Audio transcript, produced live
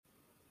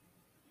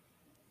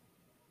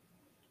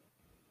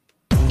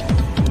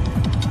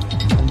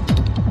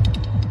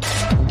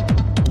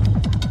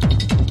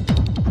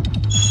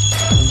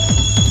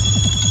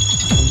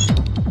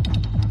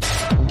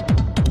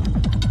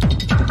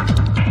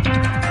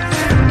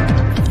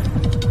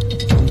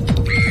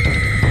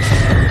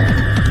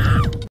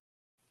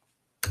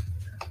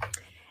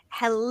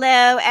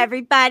Hello,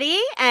 everybody,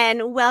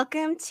 and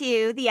welcome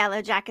to the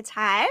Yellowjackets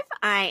Hive.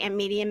 I am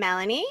Media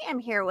Melanie. I'm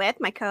here with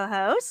my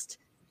co-host.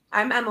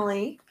 I'm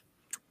Emily.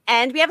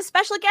 And we have a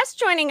special guest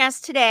joining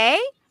us today.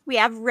 We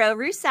have Ro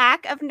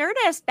Rusak of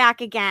Nerdist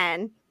back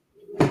again.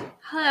 Hello,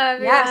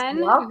 everyone. Yes,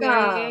 welcome.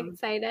 Very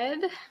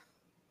excited.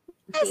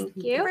 Thank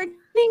you. For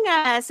joining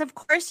us. Of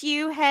course,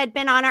 you had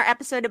been on our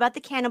episode about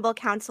the Cannibal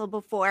Council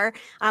before.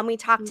 We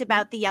talked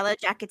about the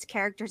Yellowjackets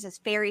characters as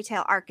fairy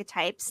tale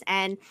archetypes.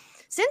 And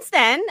since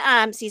then,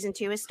 season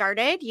 2 has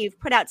started. You've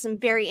put out some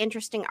very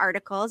interesting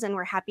articles, and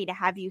we're happy to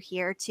have you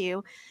here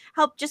to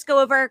help just go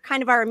over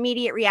kind of our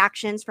immediate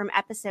reactions from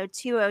episode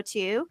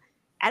 202,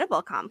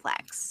 Edible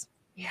Complex.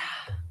 Yeah.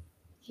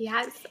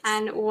 Yes,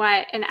 and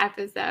what an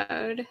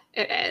episode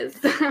it is.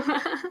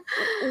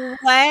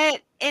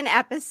 What an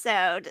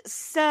episode.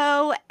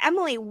 So,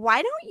 Emily,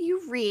 why don't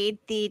you read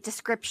the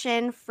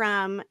description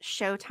from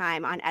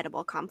Showtime on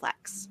Edible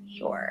Complex?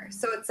 Sure.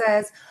 So it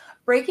says,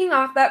 breaking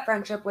off that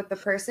friendship with the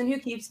person who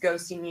keeps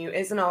ghosting you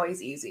isn't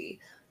always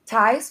easy.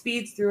 Ty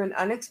speeds through an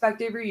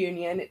unexpected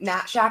reunion,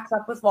 Nat shacks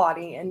up with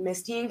Lottie, and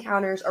Misty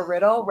encounters a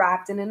riddle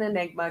wrapped in an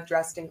enigma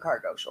dressed in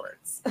cargo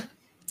shorts.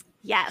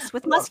 Yes,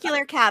 with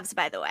muscular calves,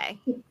 by the way.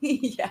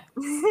 Yes,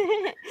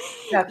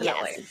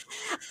 definitely.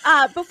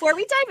 Yes. Before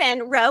we dive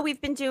in, Ro, we've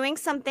been doing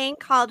something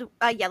called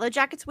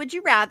Yellowjackets Would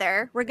You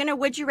Rather. We're going to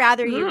Would You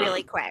Rather you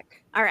really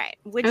quick. All right.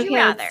 Would you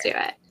rather let's do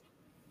it.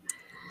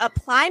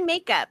 apply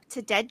makeup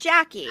to dead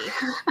Jackie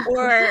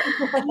or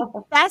be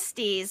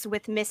besties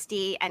with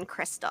Misty and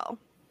Crystal?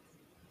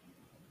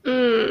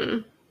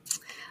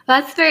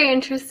 That's very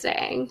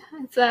interesting.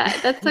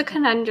 That's a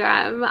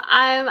conundrum.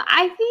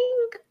 I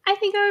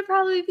think I would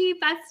probably be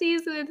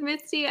besties with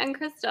Misty and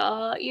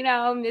Crystal. You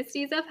know,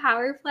 Misty's a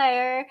power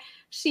player.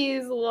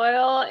 She's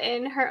loyal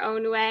in her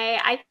own way.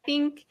 I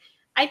think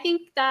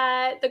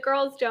that the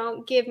girls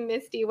don't give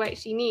Misty what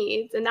she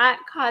needs, and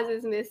that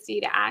causes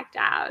Misty to act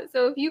out.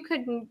 So if you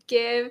couldn't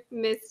give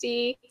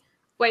Misty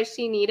what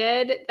she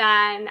needed,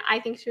 then I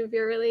think she would be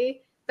a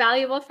really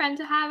valuable friend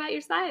to have at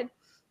your side.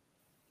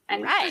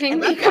 And putting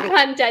makeup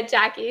on dead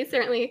Jackie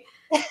certainly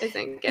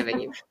isn't giving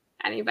you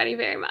anybody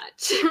very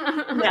much.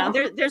 No,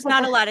 there's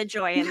not a lot of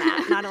joy in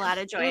that. Not a lot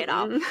of joy at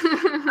all.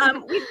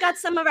 We've got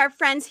some of our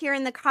friends here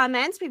in the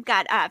comments. We've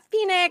got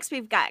Phoenix,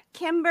 we've got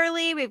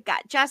Kimberly, we've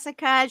got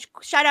Jessica.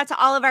 Shout out to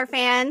all of our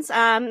fans.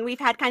 We've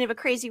had kind of a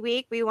crazy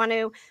week. We want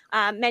to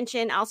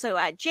mention also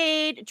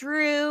Jade,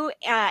 Drew,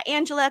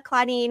 Angela,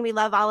 Claudine. We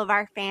love all of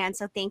our fans.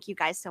 So thank you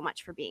guys so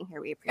much for being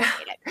here. We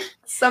appreciate it.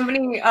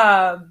 Somebody,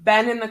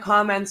 Ben in the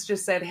comments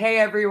just said, hey,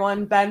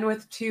 everyone, Ben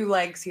with 2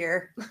 legs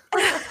here.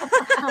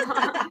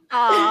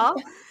 Oh,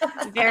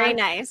 very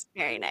nice.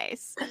 Very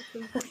nice.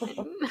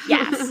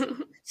 Yes.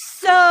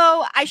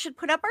 So I should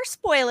put up our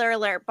spoiler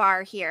alert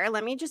bar here.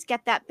 Let me just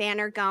get that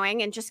banner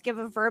going and just give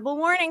a verbal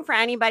warning for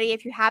anybody.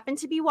 If you happen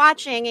to be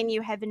watching and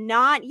you have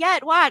not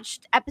yet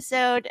watched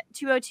episode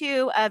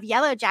 202 of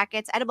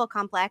Yellowjackets Edible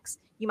Complex,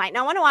 you might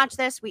not want to watch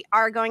this. We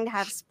are going to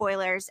have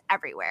spoilers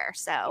everywhere.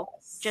 So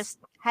just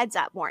heads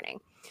up, warning.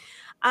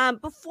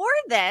 Before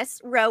this,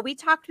 Ro, we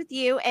talked with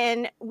you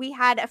and we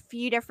had a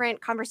few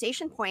different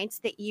conversation points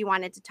that you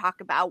wanted to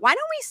talk about. Why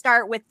don't we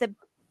start with the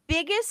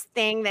biggest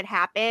thing that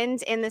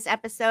happened in this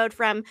episode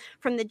from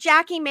the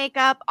Jackie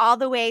makeup all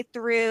the way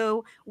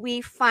through?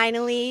 We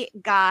finally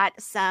got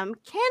some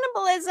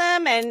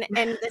cannibalism,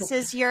 and this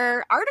is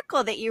your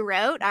article that you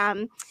wrote.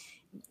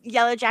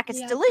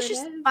 Yellowjackets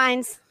delicious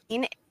fine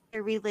scene,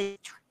 a religious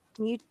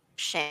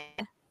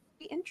mutation.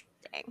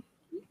 Interesting.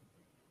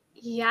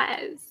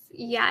 Yes.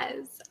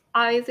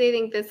 Obviously, I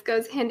think this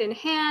goes hand in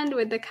hand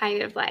with the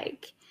kind of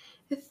like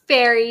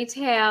fairy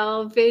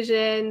tale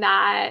vision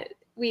that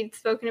we'd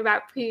spoken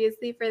about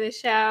previously for the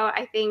show.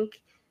 I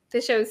think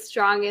the show's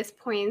strongest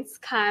points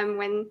come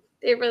when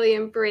they really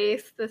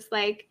embrace this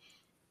like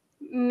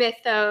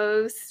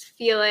mythos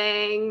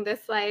feeling,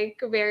 this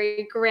like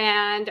very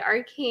grand,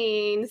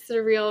 arcane,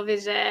 surreal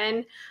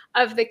vision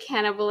of the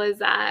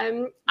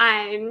cannibalism.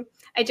 I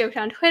joked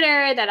on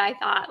Twitter that I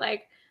thought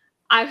like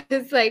I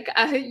was like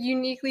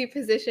uniquely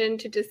positioned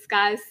to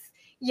discuss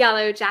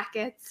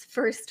Yellowjackets'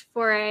 first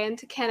foray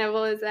into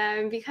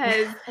cannibalism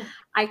because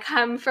I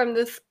come from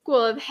the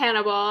school of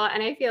Hannibal,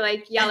 and I feel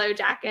like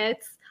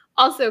Yellowjackets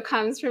also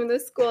comes from the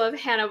school of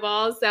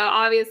Hannibal. So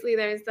obviously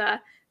there's the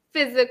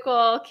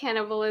physical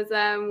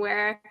cannibalism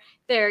where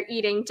they're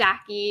eating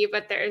Jackie,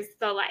 but there's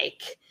the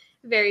like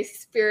very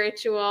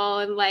spiritual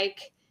and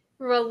like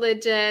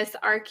religious,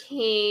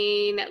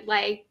 arcane,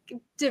 like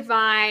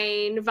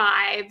divine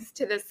vibes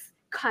to this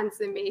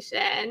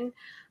consummation.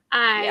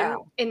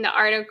 In the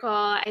article,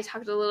 I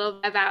talked a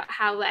little bit about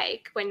how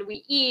like when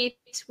we eat,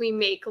 we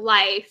make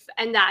life,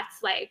 and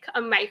that's like a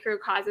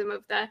microcosm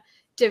of the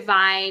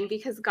divine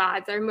because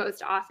gods are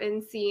most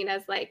often seen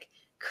as like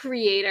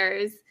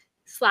creators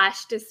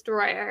 /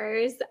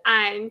 destroyers.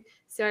 And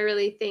so I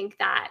really think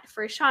that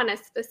for Shauna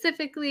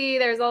specifically,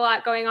 there's a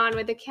lot going on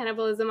with the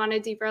cannibalism on a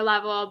deeper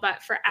level,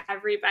 but for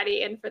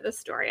everybody and for the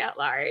story at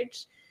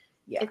large,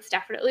 it's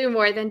definitely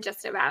more than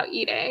just about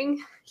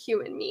eating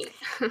human meat.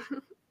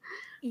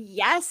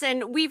 Yes,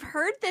 and we've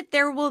heard that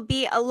there will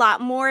be a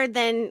lot more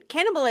than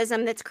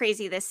cannibalism that's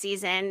crazy this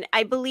season.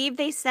 I believe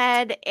they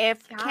said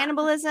if Yeah.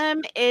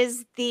 cannibalism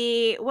is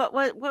the what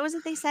was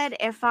it they said?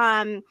 If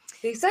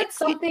They said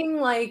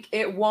something like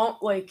it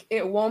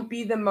won't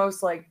be the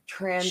most like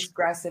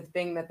transgressive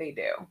thing that they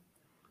do.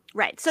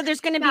 Right. So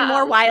there's going to be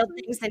more wild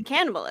things than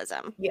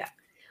cannibalism. Yeah.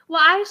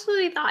 Well, I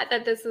actually thought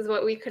that this is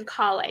what we could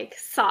call like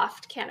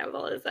soft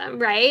cannibalism,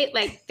 right?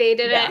 Like they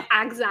didn't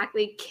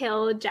exactly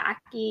kill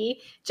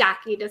Jackie.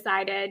 Jackie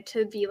decided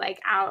to be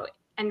like out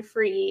and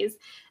freeze.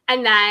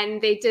 And then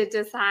they did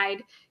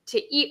decide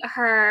to eat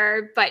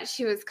her, but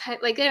she was kind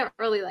of like, they didn't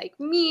really like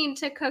mean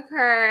to cook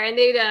her and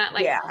they didn't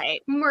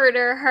like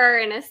murder her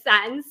in a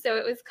sense. So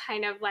it was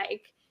kind of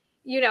like,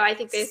 I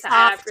think they set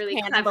up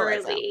really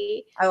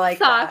cleverly. I like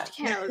soft that.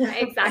 cannibalism.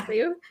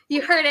 Exactly.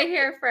 You heard it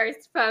here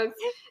first, folks.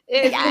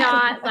 It's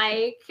not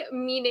like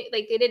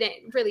like they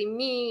didn't really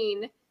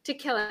mean to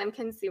kill and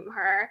consume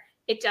her.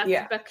 It just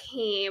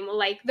became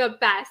like the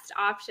best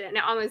option.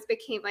 It almost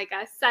became like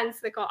a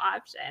sensical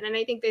option. And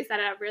I think they set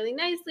it up really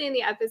nicely in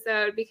the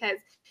episode because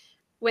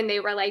when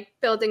they were like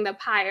building the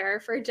pyre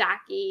for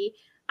Jackie,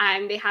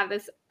 they have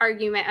this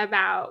argument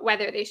about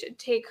whether they should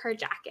take her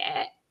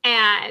jacket.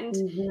 And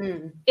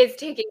is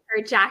taking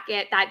her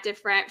jacket that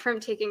different from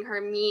taking her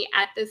meat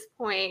at this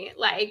point,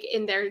 like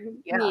in their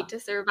need to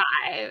survive?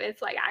 It's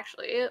like,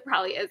 actually, it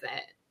probably isn't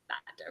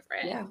that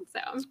different. Yeah.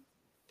 So.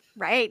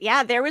 Right.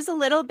 Yeah. There was a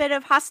little bit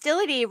of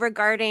hostility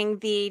regarding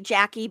the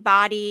Jackie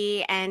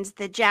body and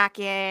the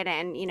jacket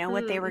and,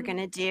 what they were going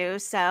to do.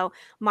 So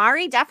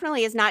Mari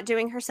definitely is not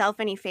doing herself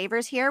any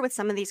favors here with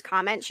some of these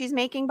comments she's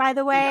making, by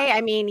the way. No.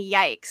 I mean,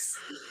 yikes.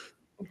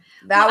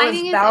 That was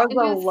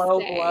a low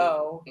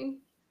blow.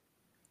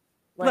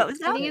 What was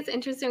that? I think it's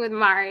interesting with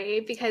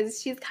Mari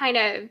because she's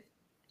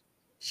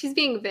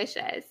being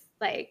vicious.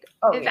 Like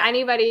if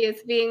anybody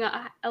is being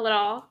a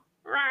little,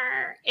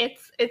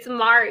 it's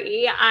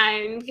Mari.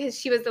 Because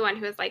she was the one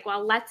who was like,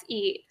 well, let's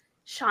eat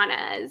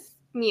Shauna's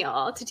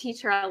meal to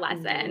teach her a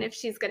lesson if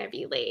she's going to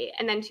be late.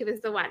 And then she was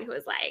the one who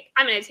was like,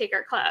 I'm going to take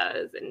her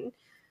clothes and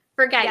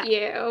forget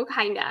you,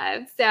 kind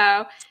of.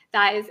 So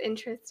that is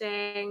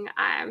interesting.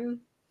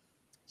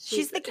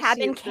 She's the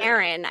cabin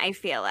Karen, I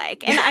feel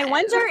like. And I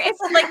wonder if,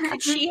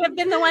 could she have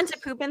been the one to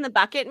poop in the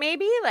bucket,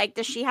 maybe? Like,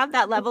 does she have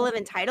that level of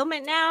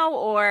entitlement now?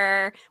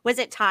 Or was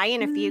it Ty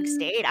in a fugue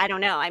state? I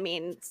don't know. I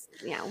mean,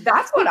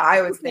 That's what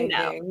I was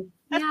thinking.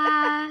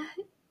 Yeah.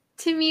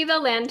 To me, the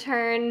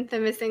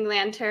missing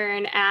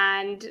lantern,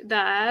 and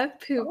the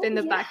poop in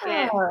the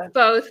bucket,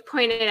 both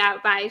pointed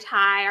out by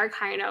Ty, are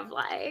kind of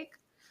like,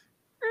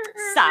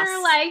 sus.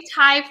 Like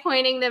Ty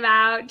pointing them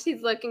out.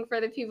 She's looking for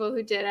the people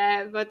who did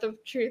it, but the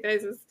truth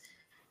is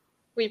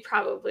we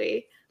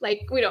probably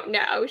we don't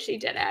know she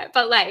did it,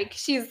 but like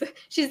she's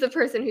the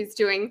person who's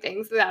doing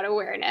things without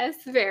awareness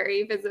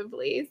very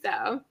visibly.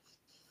 So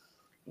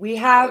we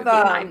have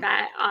my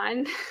bet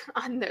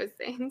on those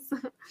things.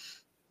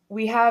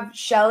 We have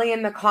Shelly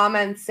in the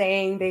comments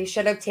saying they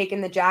should have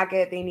taken the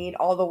jacket. They need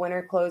all the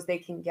winter clothes they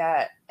can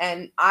get.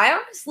 And I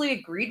honestly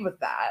agreed with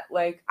that.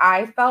 Like,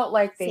 I felt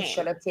like they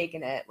should have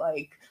taken it.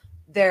 Like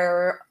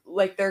they're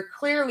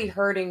clearly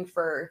hurting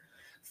for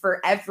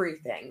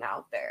everything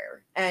out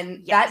there.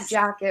 And that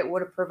jacket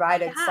would have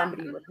provided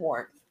somebody with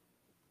warmth.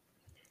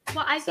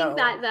 Well, I think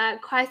that the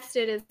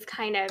question is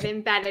kind of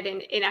embedded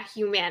in a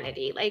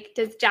humanity. Like,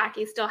 does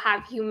Jackie still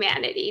have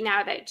humanity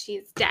now that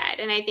she's dead?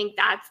 And I think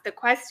that's the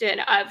question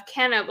of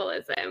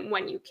cannibalism.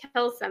 When you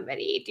kill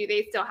somebody, do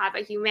they still have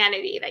a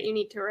humanity that you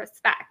need to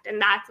respect?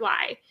 And that's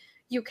why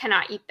you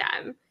cannot eat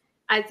them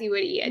as you would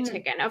eat a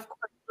chicken. Of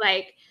course,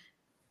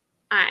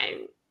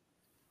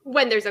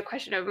 when there's a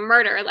question of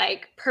murder,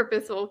 like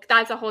purposeful,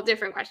 that's a whole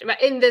different question.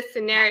 But in this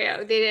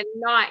scenario, they did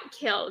not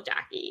kill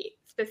Jackie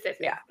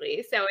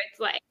specifically. So it's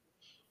like,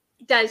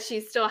 does she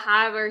still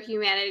have her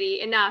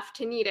humanity enough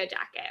to need a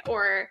jacket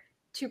or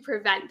to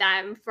prevent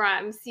them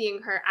from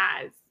seeing her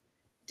as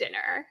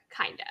dinner,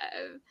 kind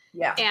of?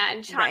 Yeah.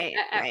 And China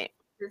like,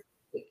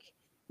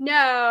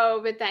 no,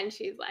 but then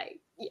she's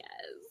like,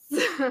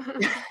 yes.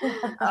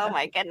 Oh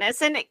my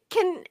goodness. And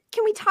can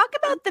we talk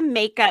about the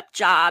makeup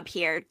job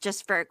here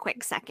just for a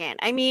quick second?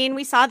 I mean,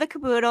 we saw the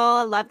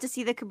caboodle. Love to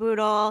see the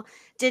caboodle.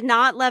 Did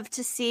not love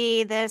to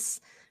see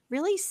this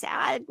really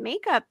sad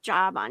makeup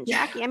job on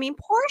Jackie. I mean,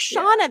 poor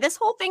Shauna. This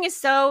whole thing is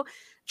so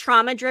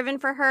trauma driven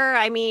for her.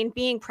 I mean,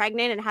 being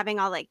pregnant and having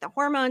all like the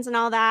hormones and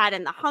all that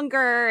and the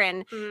hunger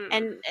and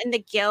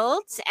the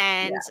guilt.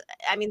 And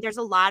I mean, there's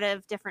a lot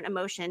of different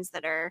emotions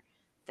that are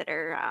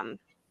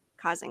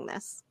causing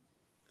this.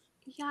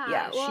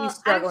 Yeah, well, she's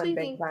struggling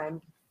big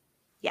time.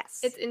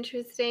 Yes. It's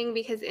interesting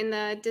because in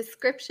the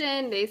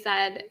description, they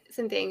said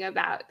something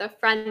about the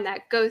friend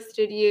that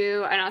ghosted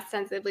you, and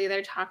ostensibly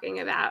they're talking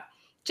about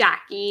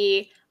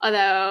Jackie,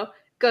 although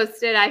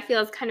ghosted, I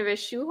feel, is kind of a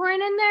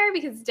shoehorn in there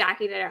because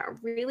Jackie didn't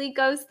really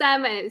ghost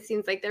them, and it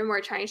seems like they're more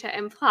trying to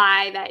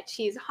imply that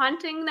she's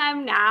haunting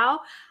them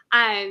now.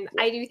 I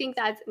do think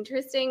that's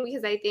interesting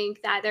because I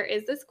think that there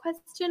is this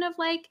question of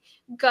like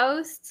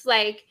ghosts.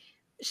 Like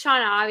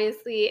Shauna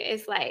obviously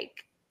is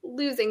like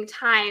losing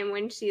time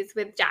when she's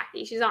with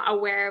Jackie. She's not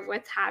aware of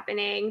what's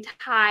happening.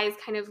 Ty's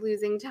kind of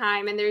losing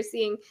time, and they're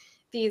seeing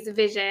these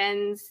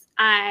visions.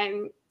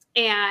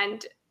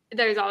 And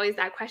there's always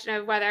that question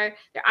of whether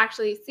they're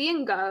actually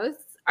seeing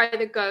ghosts. Are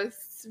the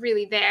ghosts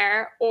really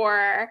there?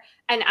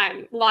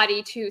 And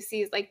Lottie too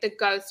sees like the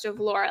ghost of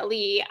Laura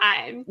Lee.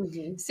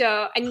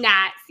 So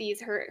Nat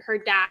sees her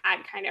dad,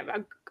 kind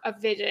of a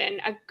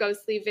vision, a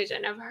ghostly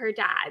vision of her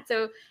dad.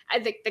 So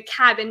the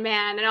cabin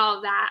man and all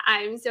of that.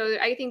 So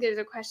I think there's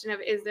a question of,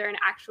 is there an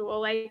actual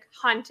like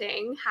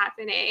haunting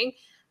happening?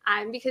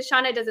 Because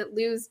Shauna doesn't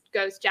lose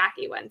Ghost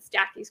Jackie once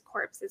Jackie's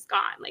corpse is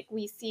gone. Like,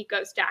 we see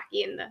Ghost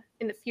Jackie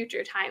in the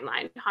future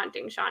timeline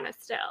haunting Shauna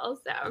still.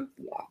 So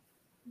Yeah.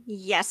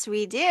 Yes,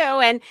 we do.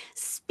 And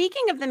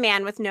speaking of the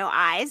man with no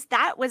eyes,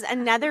 that was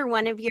another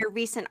one of your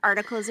recent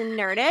articles in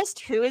Nerdist.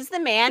 Who is the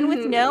man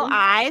with no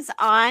eyes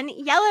on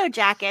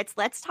Yellowjackets?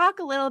 Let's talk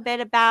a little bit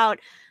about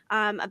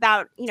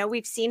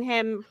we've seen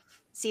him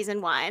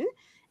season 1,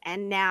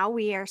 and now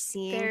we are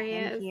seeing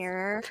him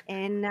here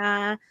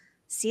in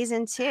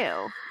season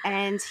 2.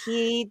 And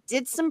he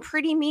did some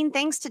pretty mean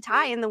things to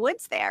Ty in the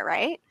woods there,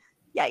 right?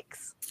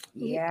 Yikes.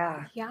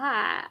 Yeah.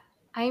 Yeah.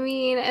 I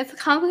mean, it's a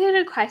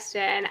complicated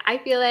question. I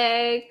feel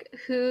like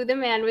who the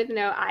man with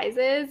no eyes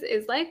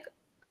is like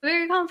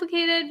very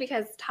complicated,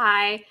 because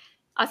Ty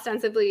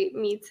ostensibly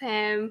meets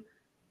him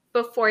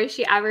before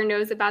she ever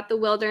knows about the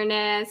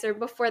wilderness or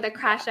before the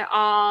crash at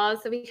all.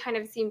 So he kind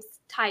of seems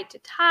tied to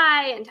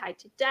Ty and tied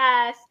to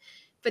death.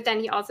 But then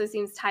he also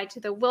seems tied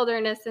to the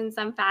wilderness in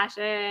some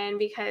fashion,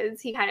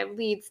 because he kind of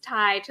leads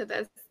Ty to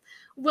this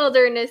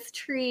wilderness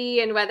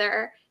tree, and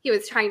whether he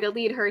was trying to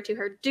lead her to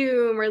her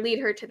doom or lead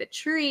her to the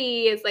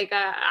tree is like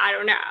I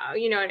don't know,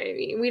 you know what I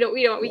mean?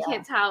 We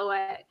can't tell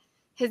what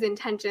his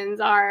intentions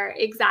are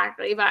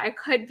exactly, but it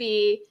could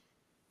be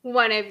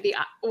one or the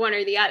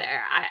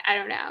other. I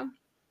don't know.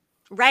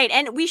 Right.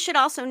 And we should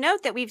also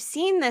note that we've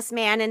seen this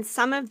man in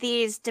some of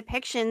these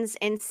depictions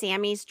in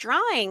Sammy's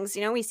drawings.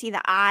 You know, we see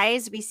the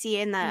eyes, we see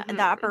in the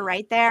upper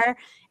right there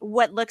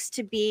what looks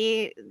to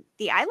be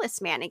the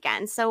eyeless man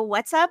again. So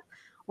what's up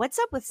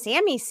with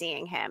Sammy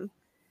seeing him?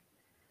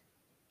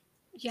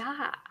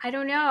 Yeah, I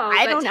don't know.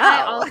 I don't know.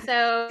 Ty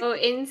also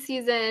in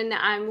season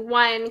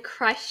 1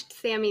 crushed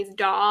Sammy's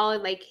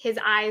doll. Like, his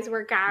eyes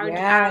were gouged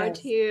out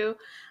too.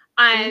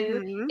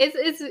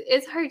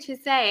 It's hard to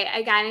say.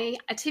 Again,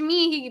 to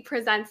me, he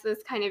presents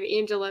this kind of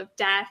angel of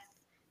death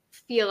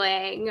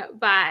feeling,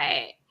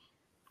 but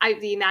I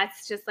mean,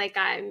 that's just like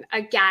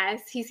a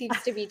guess. He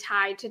seems to be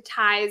tied to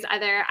Ty's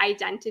other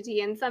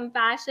identity in some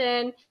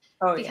fashion,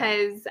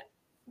 because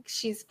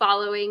she's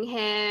following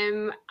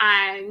him.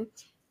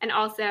 And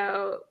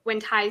also, when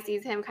Ty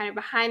sees him kind of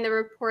behind the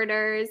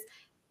reporters,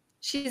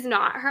 she's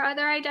not her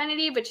other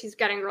identity, but she's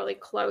getting really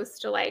close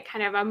to like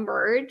kind of a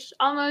merge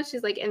almost.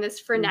 She's like in this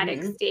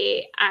frenetic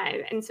state,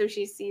 and so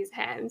she sees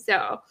him.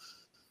 So,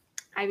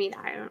 I mean,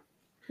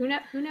 who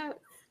knows?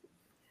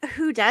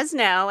 Who does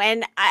know?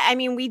 And I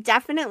mean, we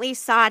definitely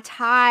saw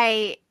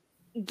Ty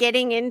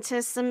getting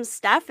into some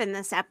stuff in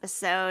this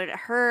episode.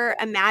 Her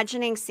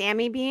imagining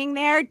Sammy being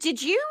there.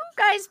 Did you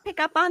guys pick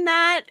up on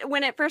that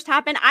when it first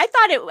happened?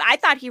 I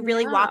thought he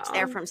really walked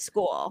there from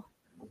school.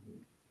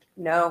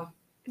 No.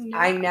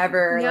 I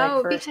never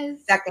for a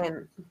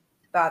second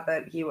thought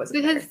that he was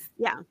there.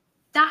 Yeah.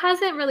 That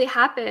hasn't really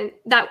happened.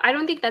 I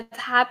don't think that's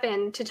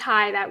happened to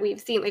Ty that we've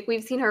seen. Like,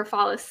 we've seen her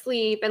fall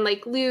asleep and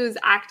like lose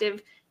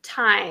active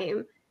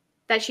time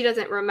that she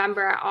doesn't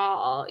remember at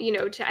all, you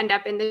know, to end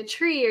up in the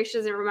tree, or she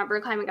doesn't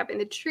remember climbing up in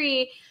the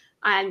tree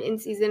in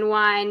season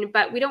 1.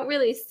 But we don't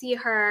really see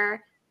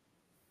her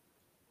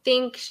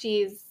think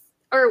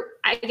or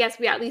I guess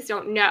we at least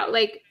don't know.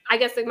 Like, I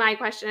guess like my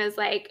question is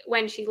like,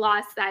 when she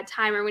lost that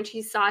time, or when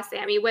she saw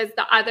Sammy, was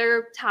the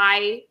other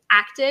Ty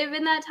active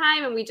in that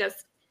time, and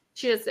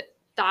she just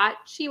thought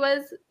she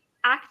was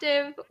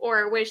active,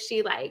 or was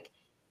she like,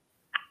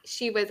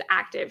 she was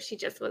active, she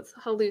just was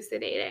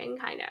hallucinating,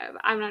 kind of?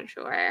 I'm not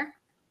sure.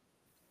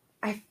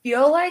 I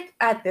feel like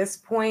at this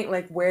point,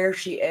 like where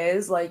she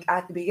is, like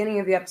at the beginning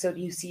of the episode,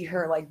 you see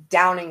her like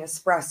downing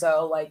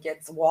espresso like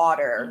it's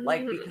water,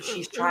 like because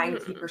she's trying to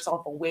keep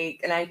herself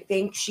awake. And I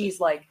think she's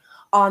like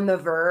on the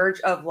verge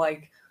of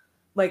like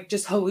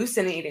just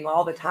hallucinating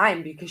all the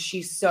time, because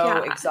she's so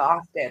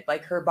exhausted.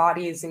 Like, her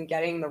body isn't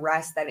getting the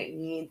rest that it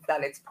needs,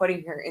 that it's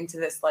putting her into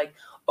this like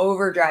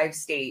overdrive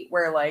state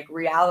where like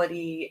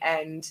reality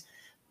and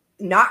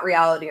not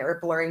reality are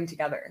blurring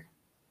together.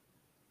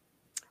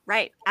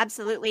 Right.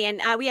 Absolutely.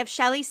 And we have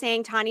Shelly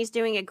saying Tawny's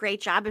doing a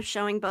great job of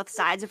showing both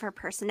sides of her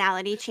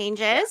personality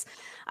changes.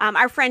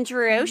 Our friend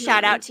Drew,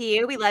 shout out to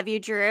you. We love you,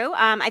 Drew.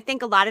 I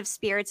think a lot of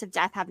spirits of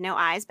death have no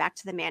eyes, back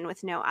to the man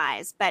with no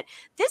eyes. But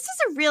this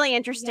is a really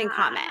interesting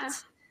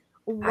comment.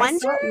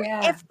 Wonder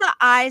if the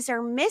eyes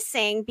are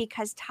missing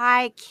because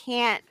Ty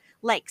can't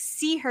like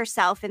see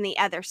herself in the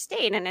other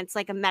state, and it's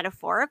like a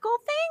metaphorical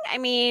thing. I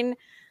mean,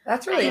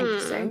 that's really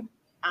interesting.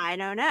 I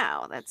don't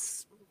know.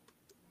 That's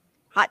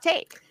hot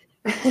take.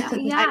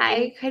 Yeah,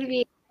 it could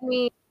be. I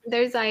mean,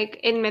 there's like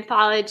in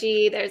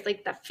mythology, there's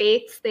like the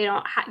fates.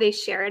 They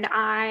share an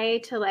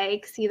eye to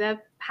like see the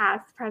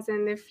past,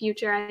 present, the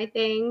future, I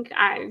think.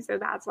 So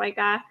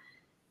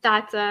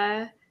that's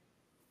a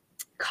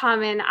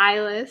common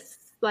eyeless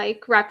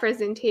like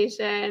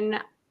representation.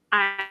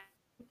 I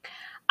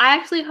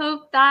actually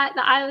hope that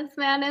the eyeless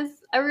man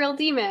is a real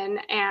demon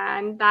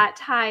and that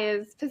Ty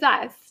is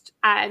possessed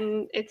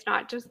and it's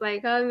not just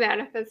like a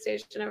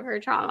manifestation of her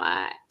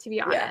trauma, to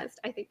be honest.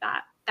 I think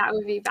that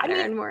would be better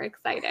and more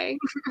exciting.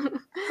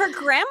 Her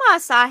grandma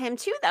saw him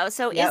too, though.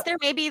 So is there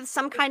maybe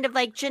some kind of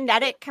like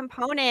genetic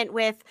component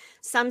with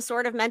some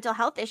sort of mental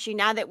health issue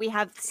now that we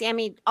have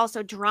Sammy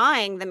also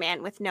drawing the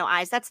man with no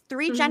eyes? That's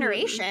 3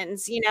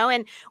 generations,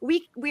 and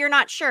we are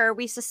not sure.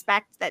 We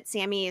suspect that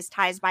Sammy is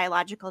Ty's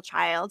biological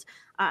child.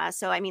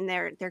 So I mean,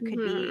 there could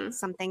be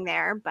something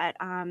there, but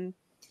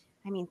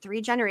I mean,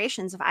 3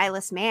 generations of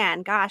eyeless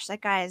man. Gosh,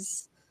 that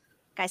guy's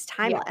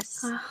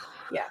timeless.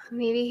 Yeah.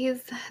 Maybe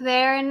he's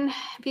there and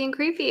being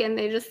creepy and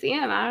they just see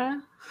him.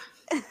 I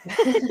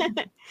don't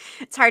know.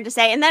 It's hard to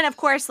say. And then, of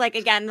course, like,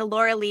 again, the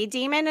Laura Lee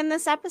demon in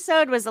this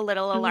episode was a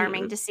little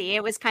alarming to see.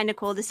 It was kind of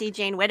cool to see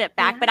Jane Widdop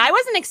back, but I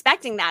wasn't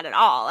expecting that at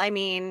all. I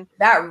mean,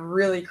 that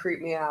really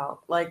creeped me out.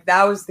 Like,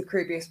 that was the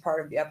creepiest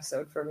part of the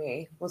episode for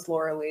me, was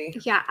Laura Lee.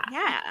 Yeah.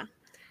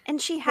 And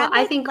she had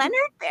I think Leonard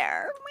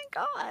there. Oh my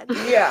God.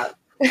 Yeah.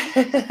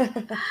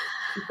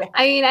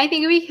 I mean, I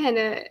think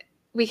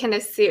we can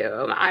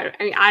assume. I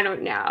mean, I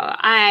don't know.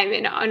 I'm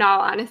in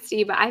all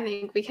honesty, but I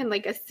think we can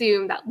like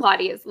assume that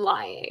Lottie is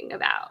lying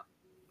about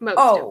most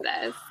of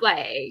this.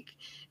 Like,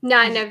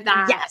 none of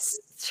that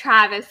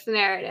Travis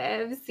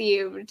narrative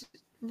seemed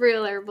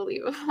real or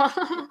believable.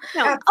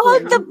 No.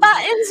 The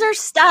buttons are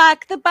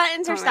stuck. The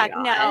buttons are stuck.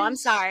 No, I'm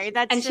sorry.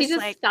 That's and just, she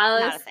just like, fell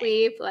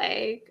asleep.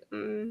 Like,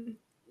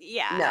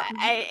 yeah, no.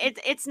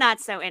 It's not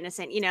so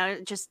innocent.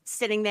 Just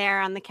sitting there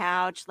on the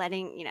couch,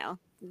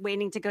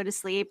 waiting to go to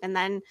sleep, and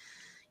then.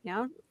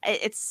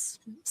 It's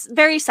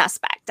very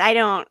suspect.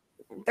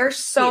 There's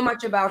so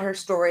much about her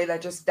story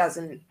that just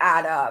doesn't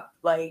add up.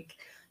 Like,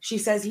 she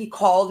says he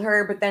called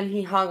her, but then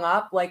he hung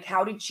up. Like,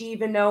 how did she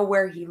even know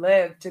where he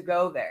lived to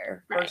go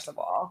there, first of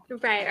all?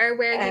 Right, or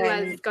where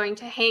he was going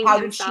to hang himself. How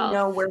did she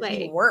know where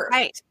he worked?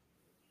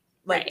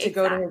 Right. To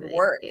go to his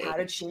work. How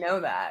did she know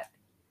that?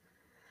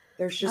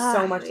 There's just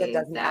so much that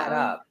doesn't add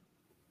up.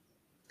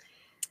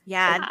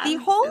 Yeah, the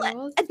whole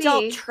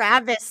adult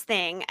Travis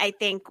thing, I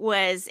think,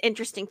 was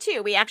interesting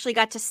too. We actually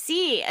got to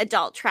see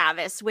adult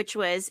Travis, which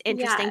was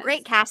interesting. Yes.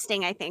 Great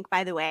casting, I think,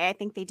 by the way. I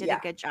think they did a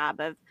good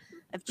job of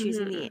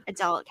choosing the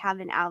adult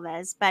Calvin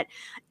Alves. But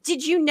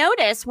did you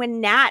notice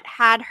when Nat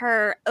had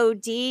her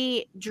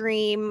OD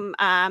dream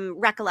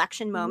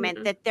recollection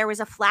moment that there was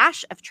a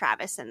flash of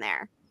Travis in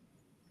there?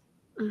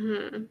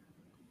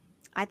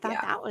 I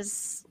thought that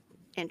was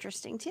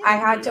interesting too. I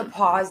had to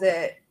pause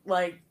it,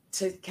 like,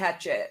 to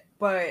catch it.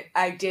 But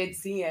I did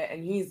see it,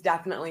 and he's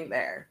definitely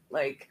there.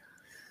 Like,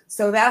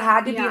 so that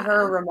had to be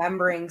her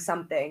remembering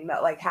something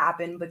that, like,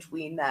 happened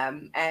between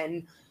them.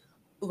 And,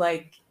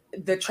 like,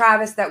 the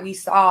Travis that we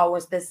saw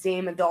was the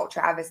same adult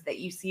Travis that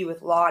you see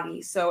with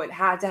Lottie. So it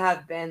had to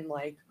have been,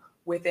 like,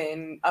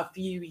 within a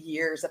few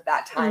years of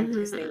that time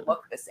because they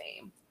look the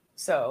same.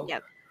 So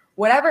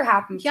whatever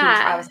happened to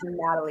Travis and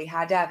Natalie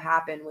had to have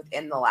happened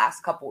within the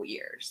last couple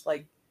years,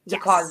 like, to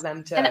cause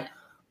them to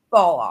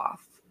fall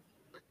off.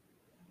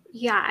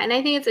 Yeah, and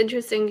I think it's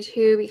interesting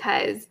too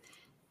because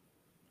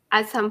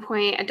at some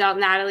point, adult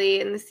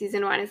Natalie in the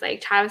season 1 is like,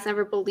 Travis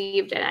never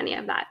believed in any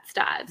of that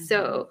stuff.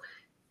 So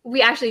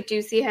we actually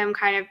do see him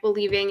kind of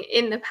believing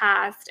in the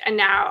past, and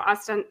now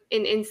also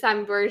in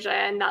some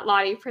version that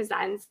Lottie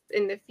presents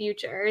in the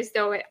future.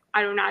 So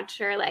I'm not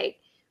sure like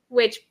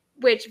which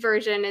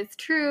version is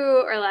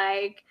true, or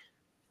like,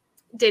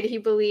 did he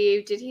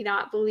believe? Did he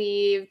not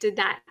believe? Did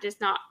that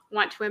just not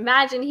want to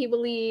imagine he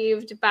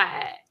believed?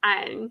 But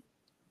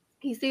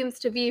he seems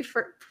to be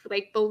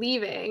like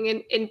believing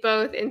in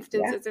both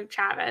instances of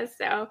Travis.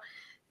 So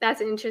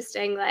that's an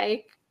interesting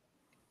like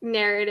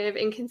narrative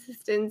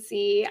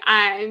inconsistency.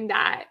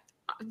 That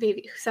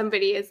maybe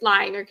somebody is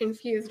lying or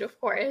confused, of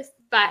course.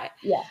 But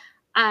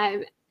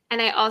and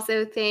I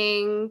also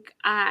think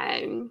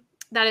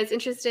that is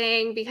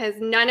interesting because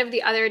none of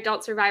the other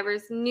adult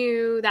survivors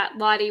knew that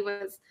Lottie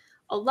was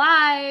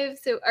alive,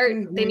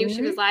 they knew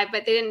she was alive,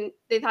 but they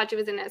thought she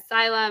was in an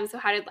asylum. So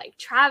how did like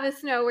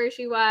Travis know where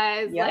she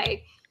was?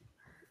 Like,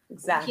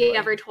 exactly, he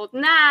never told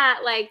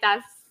Nat. Like,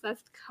 that's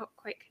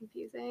quite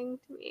confusing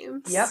to me.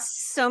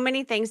 So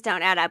many things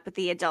don't add up with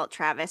the adult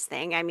Travis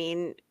thing. I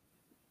mean,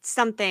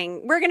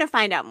 we're gonna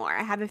find out more.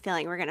 I have a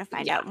feeling we're gonna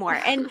find out more.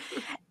 And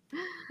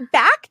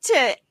back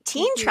to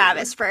teen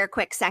Travis for a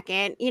quick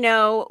second.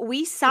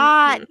 We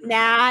saw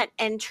Nat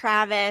and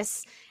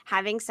Travis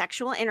having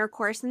sexual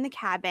intercourse in the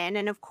cabin.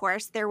 And of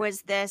course, there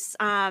was this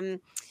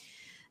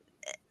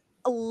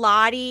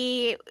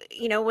Lottie,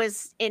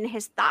 was in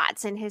his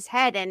thoughts, in his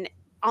head. And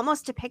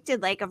almost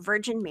depicted like a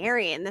Virgin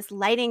Mary in this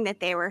lighting that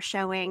they were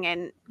showing,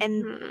 and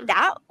Mhm.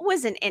 that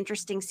was an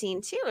interesting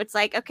scene too. It's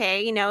like,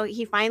 okay,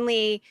 he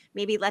finally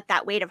maybe let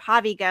that weight of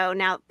Javi go,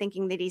 now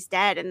thinking that he's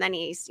dead, and then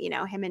he's,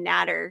 him and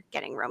Nat are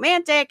getting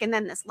romantic, and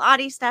then this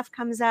Lottie stuff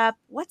comes up.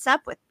 What's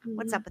up with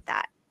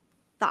that?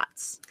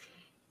 Thoughts?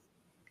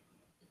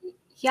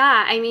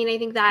 Yeah, I mean, I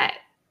think that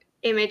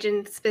image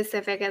in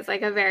specific is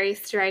like a very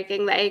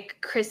striking, like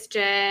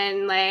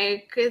Christian,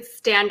 like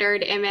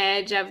standard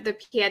image of the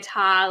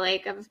Pietà,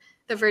 like of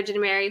the Virgin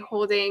Mary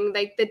holding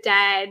like the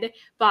dead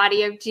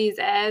body of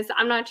Jesus.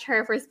 I'm not sure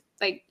if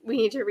we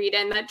need to read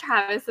in that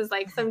Travis is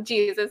like some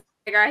Jesus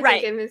figure. I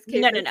think in this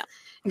case No.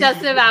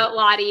 Just about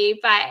Lottie,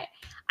 but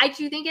I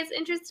do think it's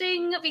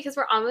interesting because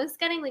we're almost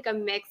getting like a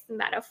mixed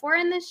metaphor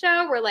in the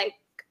show. We're like,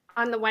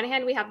 on the one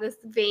hand, we have this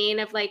vein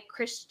of like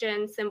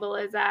Christian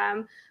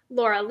symbolism.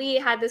 Laura Lee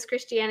had this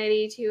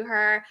Christianity to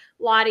her.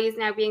 Lottie's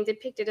now being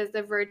depicted as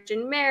the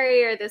Virgin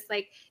Mary or this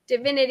like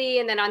divinity.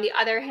 And then on the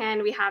other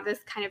hand, we have this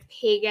kind of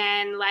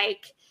pagan,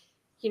 like,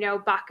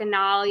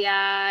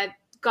 bacchanalia,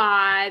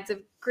 gods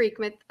of Greek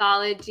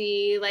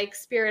mythology, like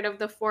spirit of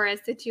the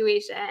forest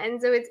situation.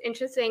 And so it's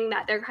interesting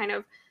that they're kind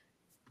of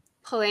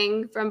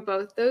pulling from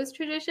both those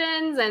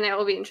traditions, and it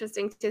will be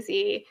interesting to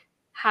see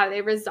how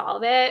they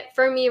resolve it.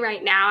 For me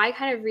right now, I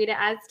kind of read it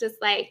as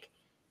just like,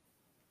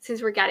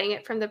 since we're getting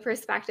it from the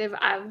perspective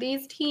of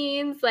these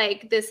teens,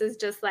 like this is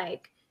just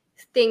like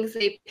things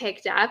they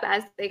picked up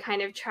as they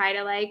kind of try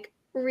to like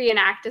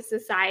reenact a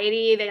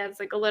society. There's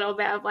like a little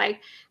bit of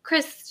like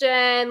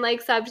Christian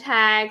like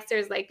subtext.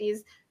 There's like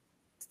these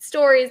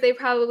stories they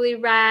probably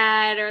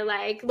read or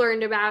like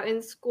learned about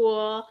in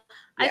school.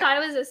 I thought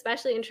it was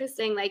especially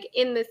interesting, like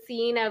in the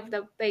scene of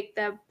the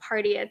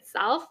party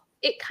itself,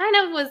 it kind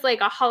of was like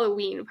a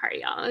Halloween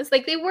party almost.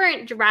 Like they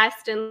weren't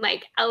dressed in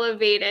like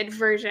elevated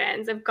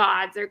versions of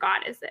gods or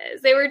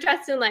goddesses. They were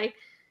dressed in like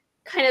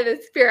kind of the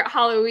spirit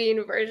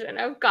Halloween version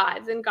of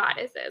gods and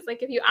goddesses.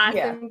 Like if you ask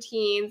some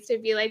teens to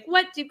be like,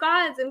 what do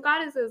gods and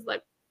goddesses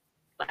look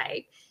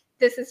like?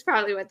 This is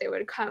probably what they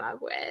would come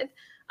up with.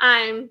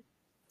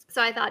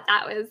 So I thought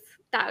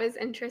that was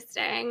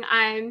interesting.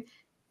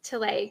 To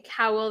like,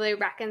 how will they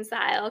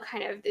reconcile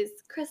kind of this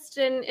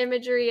Christian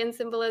imagery and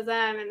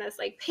symbolism and this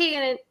like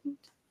pagan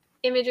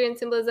imagery and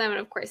symbolism, and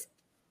of course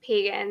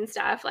pagan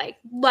stuff like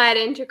led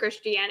into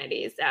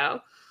Christianity. So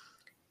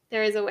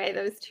there is a way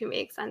those two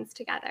make sense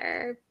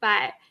together.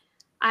 But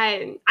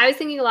I was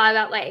thinking a lot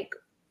about like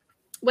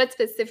what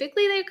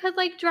specifically they could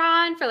like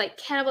draw on for like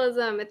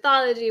cannibalism,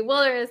 mythology,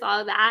 wilderness,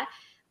 all of that.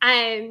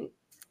 And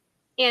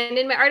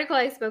in my article,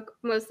 I spoke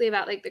mostly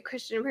about like the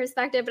Christian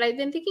perspective, but I've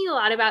been thinking a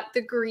lot about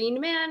the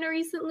Green Man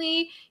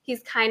recently.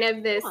 He's kind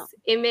of this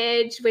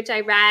image, which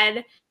I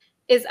read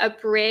is a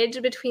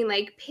bridge between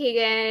like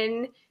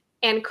pagan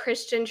and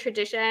Christian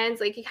traditions.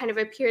 Like he kind of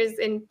appears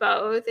in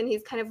both, and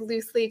he's kind of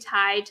loosely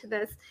tied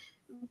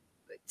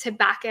to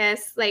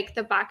Bacchus, like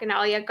the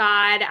Bacchanalia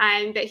god,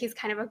 and that he's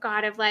kind of a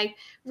god of like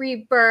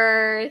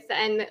rebirth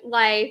and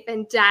life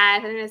and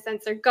death. And in a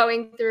sense, they're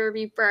going through a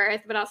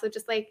rebirth, but also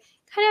just like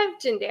kind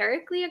of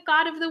generically a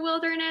god of the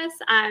wilderness.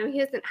 He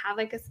doesn't have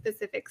like a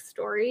specific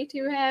story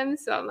to him.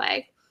 So I'm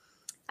like,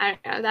 I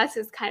don't know, that's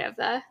just kind of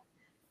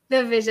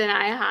the vision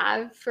I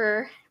have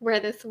for where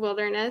this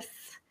wilderness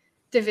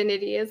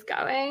divinity is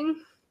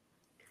going.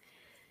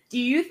 Do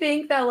you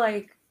think that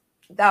like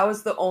that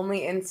was the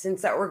only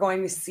instance that we're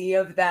going to see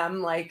of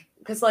them? Like,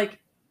 because like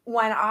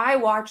when I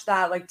watched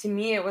that, like to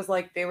me it was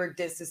like they were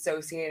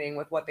disassociating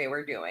with what they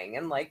were doing,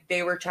 and like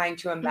they were trying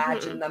to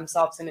imagine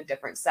themselves in a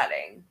different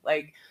setting.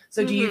 Like,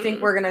 so do you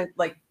think we're gonna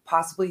like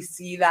possibly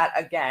see that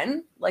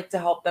again, like to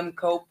help them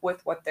cope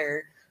with what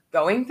they're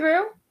going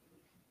through?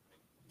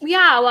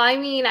 Yeah, well, I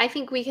mean, I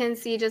think we can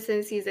see just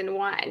in season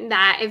 1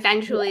 that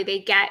eventually they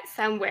get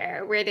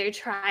somewhere where they're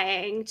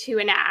trying to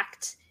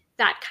enact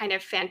that kind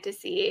of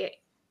fantasy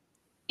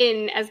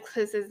in as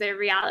close as their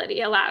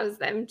reality allows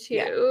them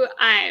to.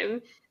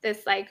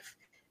 This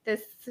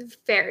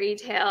fairy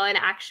tale in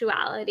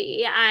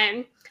actuality.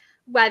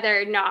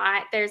 Whether or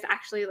not there's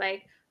actually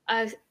like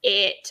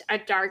a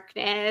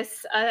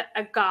darkness,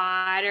 a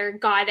god or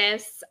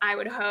goddess, I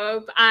would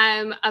hope,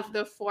 of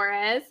the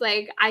forest.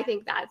 Like I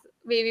think that's,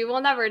 maybe we'll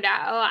never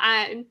know.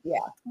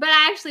 But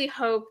I actually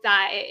hope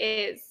that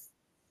it is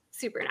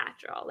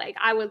supernatural. Like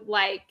I would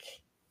like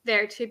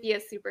there to be a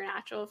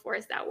supernatural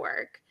force at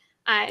work.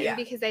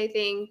 Because I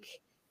think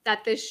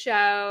that the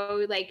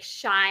show like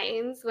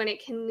shines when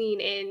it can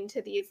lean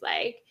into these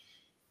like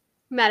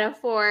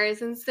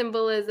metaphors and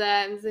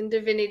symbolisms and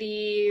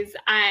divinities,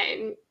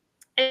 and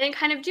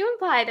kind of do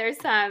imply there's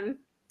some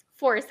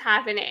force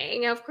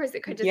happening. Of course,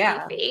 it could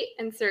just be fate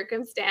and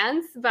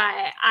circumstance,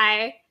 but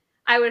I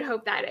would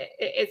hope that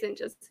it isn't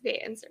just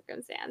fate and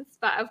circumstance.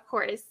 But of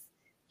course,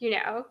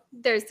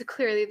 there's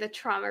clearly the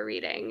trauma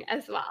reading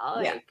as well.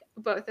 Like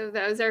both of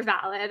those are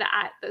valid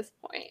at this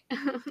point.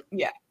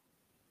 Yeah,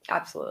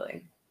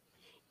 absolutely.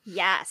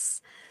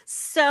 Yes.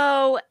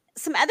 So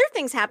some other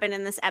things happen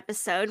in this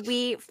episode.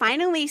 We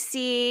finally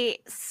see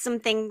some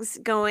things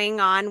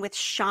going on with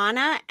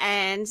Shauna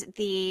and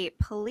the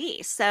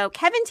police. So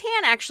Kevin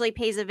Tan actually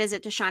pays a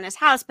visit to Shauna's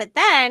house, but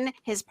then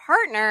his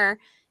partner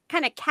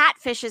kind of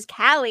catfishes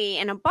Callie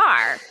in a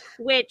bar,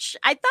 which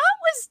I thought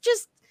was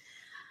just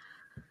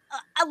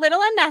a little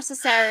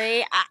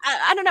unnecessary.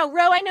 I don't know,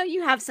 Ro. I know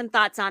you have some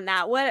thoughts on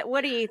that.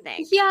 What do you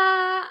think?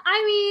 Yeah,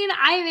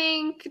 I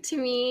think to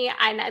me,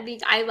 I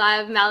think I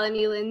love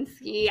Melanie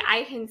Linsky.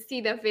 I can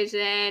see the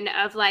vision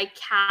of like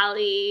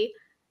Callie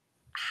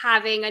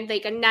having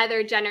like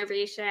another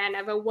generation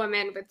of a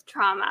woman with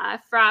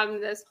trauma from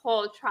this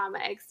whole trauma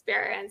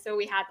experience. So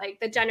we had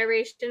like the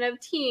generation of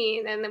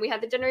teen, and then we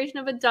had the generation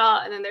of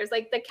adult, and then there's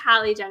like the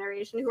Callie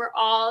generation who are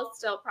all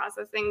still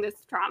processing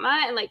this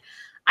trauma. And like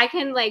I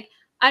can like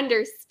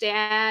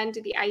understand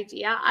the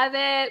idea of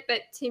it,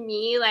 but to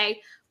me,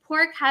 like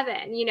poor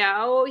Kevin, you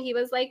know, he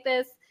was like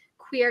this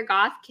queer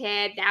goth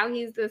kid. Now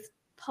he's this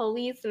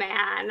policeman,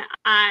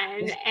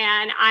 and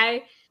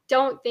I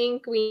don't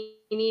think we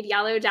need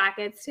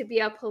Yellowjackets to be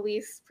a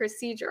police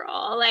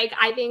procedural. Like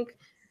I think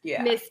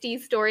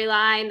Misty's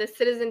storyline, the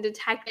citizen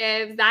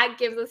detectives, that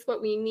gives us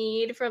what we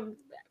need from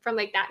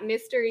like that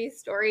mystery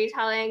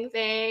storytelling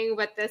thing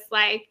with this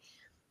like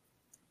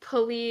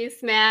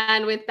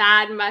policeman with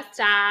bad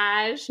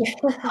mustache.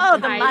 Oh,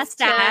 the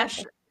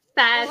mustache.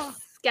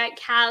 Get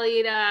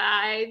Callie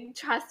to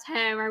trust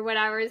him or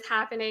whatever is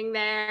happening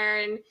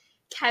there. And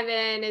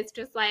Kevin is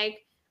just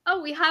like,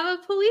 oh, we have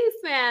a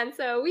policeman,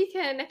 so we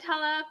can tell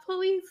a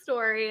police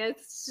story.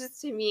 It's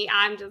just, to me,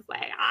 I'm just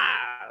like,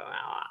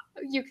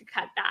 you could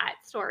cut that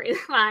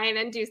storyline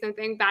and do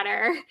something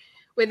better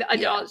with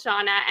adult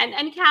Shauna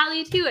and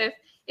Callie too.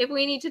 If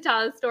we need to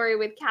tell a story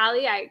with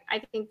Callie, I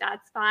think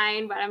that's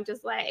fine. But I'm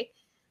just like,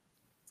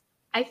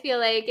 I feel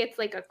like it's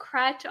like a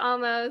crutch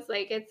almost.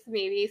 Like it's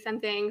maybe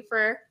something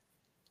for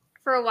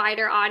a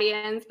wider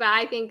audience, but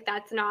I think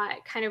that's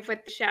not kind of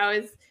what the show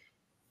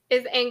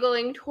is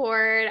angling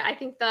toward. I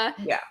think the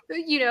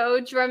you know,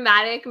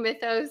 dramatic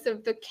mythos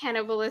of the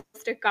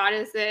cannibalistic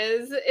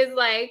goddesses is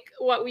like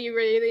what we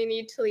really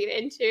need to lead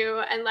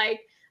into. And like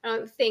I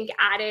don't think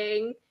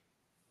adding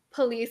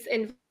police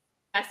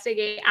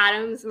investigate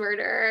Adam's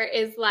murder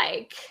is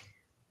like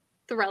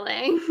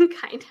thrilling,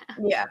 kind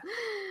of. Yeah.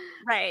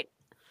 Right.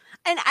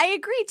 And I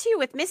agree too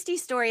with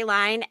Misty's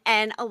storyline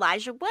and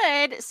Elijah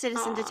Wood,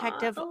 citizen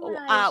detective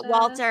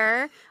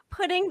Walter,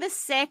 putting the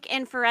sick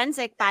in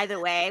forensic, by the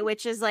way,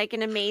 which is like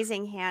an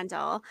amazing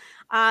handle.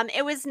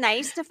 It was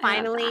nice to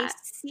finally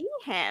see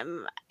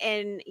him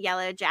in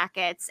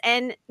Yellowjackets,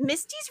 and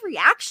Misty's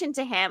reaction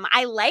to him,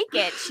 I like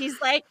it. She's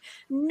like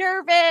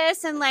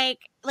nervous and like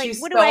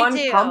she's what so do I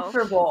do?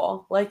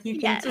 Uncomfortable. Like you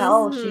can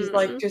tell she's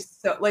like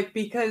just so like,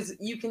 because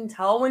you can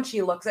tell when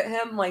she looks at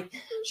him, like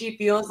she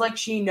feels like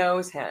she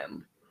knows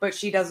him, but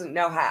she doesn't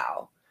know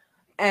how.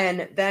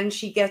 And then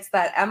she gets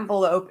that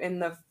envelope in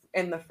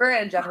the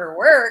fridge at her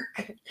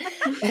work,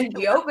 and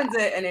she opens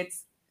it, and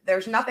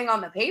there's nothing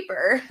on the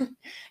paper.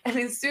 And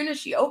as soon as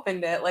she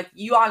opened it, like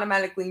you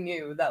automatically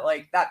knew that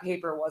like that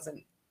paper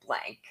wasn't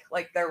blank.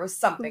 Like there was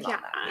something on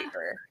that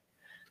paper.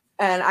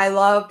 And I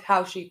loved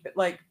how she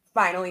like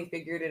finally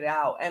figured it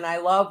out. And I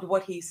loved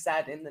what he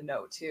said in the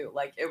note too.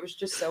 Like it was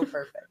just so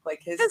perfect.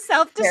 Like his the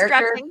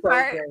self-destructing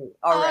part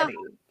already.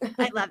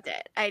 I loved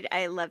it.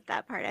 I loved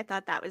that part. I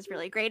thought that was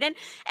really great. And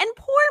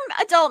poor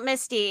adult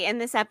Misty in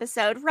this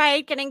episode,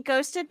 right? Getting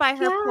ghosted by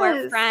her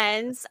poor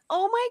friends.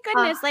 Oh my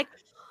goodness. Like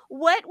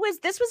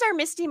this was our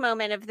Misty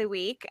moment of the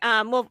week.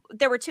 Well,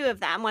 there were two of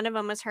them. One of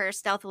them was her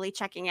stealthily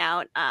checking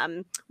out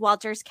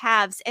Walter's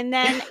calves. And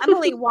then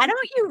Emily, why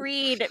don't you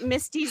read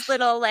Misty's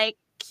little like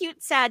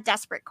cute, sad,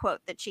 desperate quote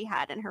that she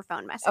had in her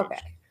phone message?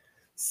 Okay.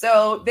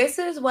 So this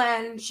is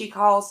when she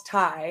calls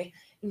Ty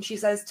and she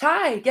says,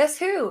 Ty, guess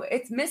who?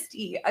 It's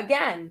Misty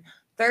again.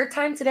 Third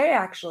time today,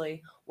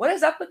 actually. What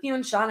is up with you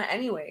and Shauna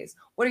anyways?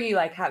 What are you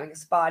like, having a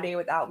spa day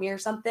without me or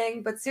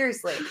something? But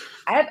seriously,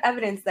 I have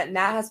evidence that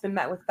Nat has been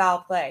met with foul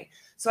play,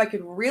 so I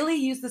could really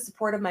use the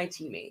support of my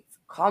teammates.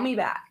 Call me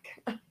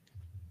back.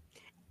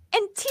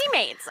 And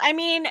teammates, I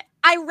mean,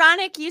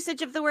 ironic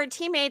usage of the word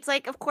teammates.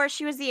 Like, of course,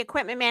 she was the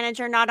equipment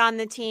manager, not on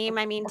the team.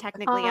 I mean,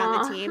 technically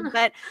on the team, but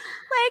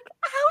like,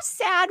 how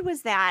sad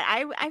was that?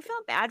 I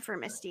felt bad for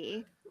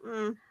Misty.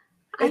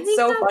 It's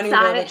so funny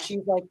though that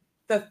she's like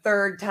the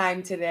third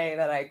time today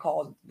that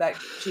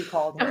she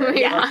called her. Oh my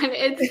God,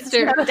 it's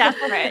true.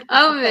 Desperate.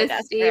 Oh,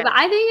 Misty. But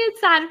I think it's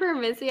sad for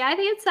Misty. I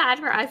think it's sad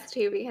for us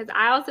too, because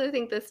I also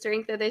think the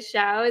strength of the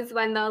show is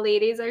when the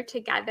ladies are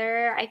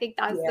together. I think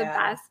that's the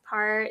best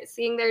part,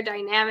 seeing their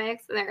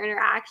dynamics and their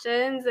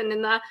interactions.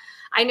 And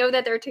I know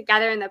that they're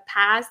together in the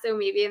past, so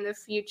maybe in the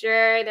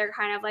future they're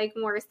kind of like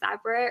more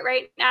separate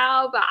right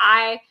now. But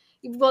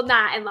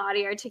Nat and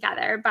Lottie are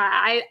together, but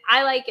I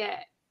like it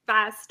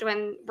best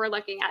when we're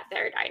looking at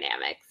their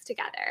dynamics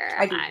together.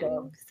 I do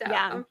too.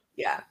 So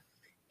yeah.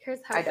 here's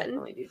hoping. I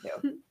definitely do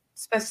too.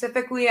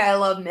 Specifically, I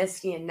love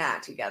Misty and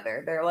Nat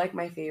together. They're like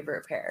my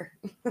favorite pair.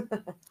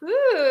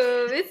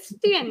 Ooh,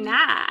 Misty and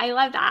Nat. I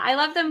love that. I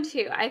love them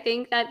too. I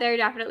think that they're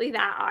definitely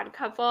that odd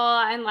couple.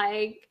 And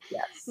like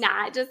Yes.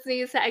 Nat just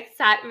needs to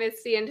accept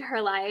Misty into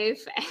her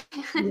life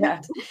and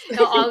Yes.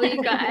 it'll all be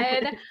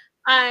good.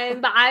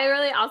 But I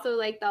really also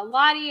like the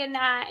Lottie and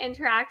Nat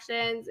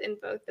interactions in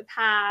both the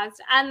past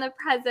and the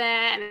present.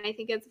 And I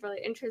think it's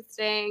really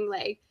interesting.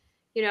 Like,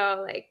 you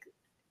know, like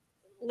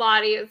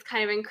Lottie is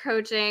kind of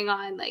encroaching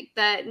on like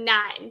the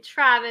Nat and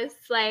Travis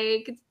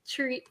like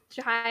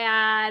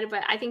triad,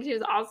 but I think she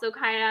was also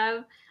kind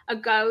of a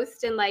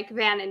ghost in like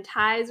Van and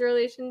Ty's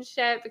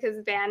relationship because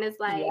Van is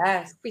like,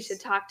 Yes. we should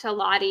talk to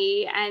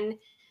Lottie, and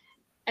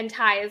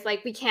Ty is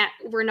like,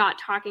 we're not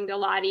talking to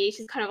Lottie.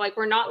 She's kind of like,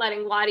 we're not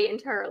letting Lottie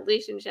into her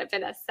relationship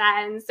in a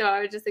sense. So I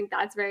would just think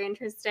that's very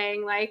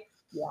interesting. Like,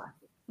 Yeah.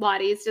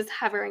 Lottie's just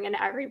hovering in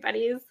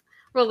everybody's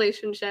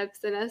relationships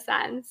in a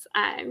sense.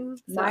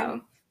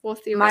 So we'll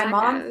see where my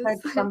mom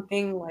goes. said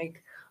something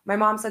like, my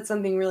mom said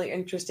something really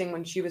interesting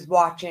when she was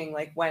watching,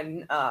 like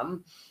when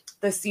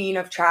the scene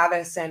of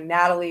Travis and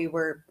Natalie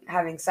were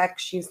having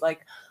sex. She's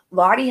like,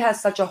 Lottie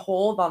has such a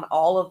hold on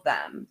all of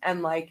them,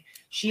 and like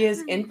she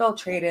has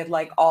infiltrated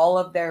like all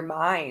of their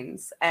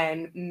minds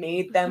and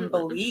made them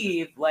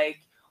believe like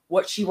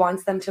what she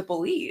wants them to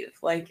believe.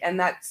 Like, and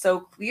that's so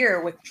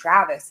clear with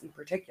Travis in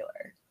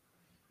particular.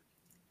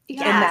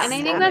 Yeah, and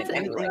I think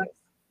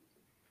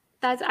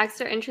that's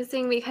extra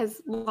interesting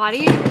because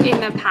Lottie in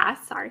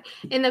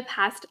the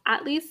past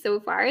at least so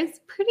far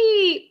is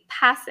pretty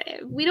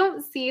passive. We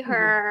don't see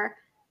her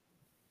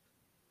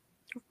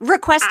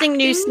requesting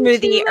new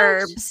smoothie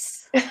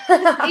herbs.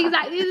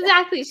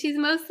 Exactly. She's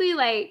mostly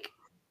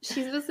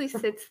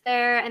sits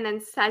there and then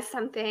says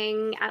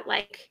something at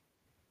like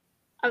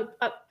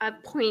a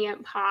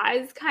poignant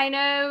pause kind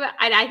of,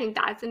 and I think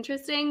that's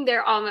interesting.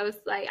 They're almost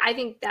like, I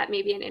think that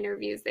maybe in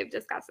interviews they've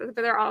discussed this,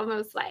 but they're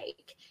almost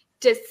like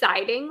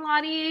deciding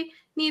Lottie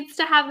needs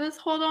to have this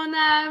hold on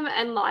them,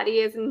 and Lottie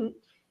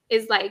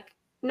is like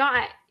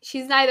not,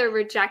 she's neither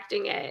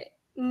rejecting it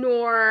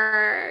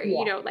nor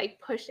you know like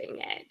pushing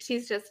it.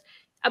 She's just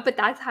but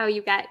that's how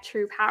you get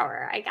true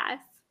power, I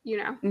guess, you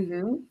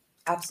know.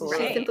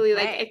 Absolutely. She's simply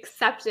like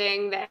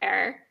accepting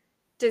their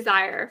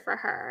desire for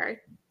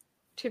her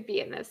to be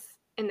in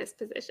this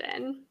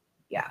position.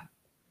 Yeah.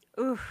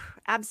 Ooh,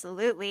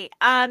 absolutely.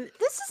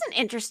 This is an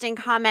interesting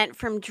comment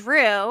from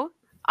Drew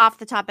off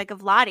the topic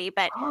of Lottie,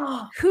 but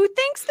who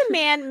thinks the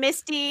man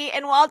Misty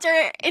and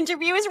Walter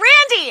interview is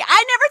Randy?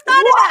 I never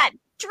thought of that.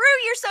 Drew,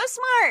 you're so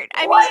smart.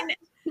 I mean,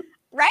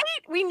 right?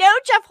 We know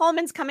Jeff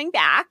Holman's coming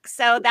back,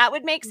 so that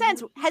would make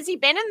sense. Has he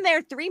been in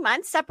there 3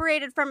 months,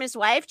 separated from his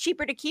wife?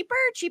 Cheaper to keep her,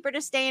 or cheaper to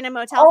stay in a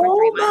motel for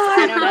 3 months?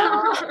 I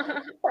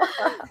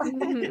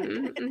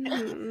don't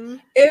know.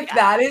 If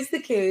that is the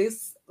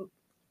case,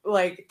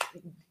 like,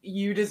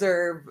 you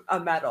deserve a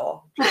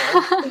medal.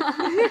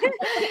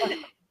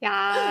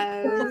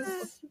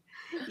 Yes.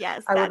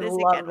 Yes, I that would is a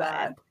love good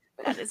that. one.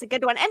 That is a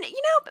good one. And, you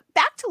know,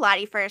 back to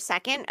Lottie for a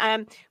second.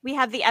 We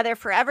have the other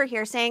Forever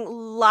here saying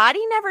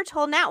Lottie never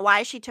told Nat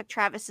why she took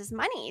Travis's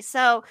money.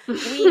 So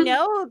we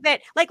know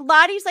that, like,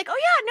 Lottie's like, oh,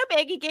 yeah, no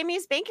big. He gave me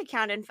his bank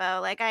account info.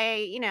 Like,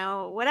 you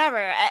know,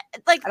 whatever.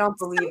 Like, I don't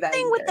believe that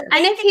either. With the and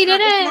bank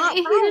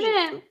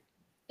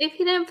if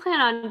he didn't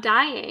plan on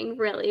dying,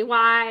 really,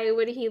 why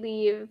would he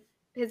leave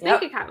his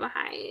bank account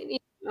behind?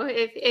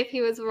 If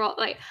he was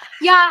like,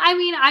 yeah, I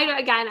mean,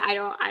 I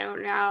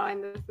don't know,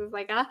 and this is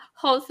like a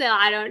wholesale,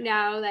 I don't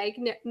know, like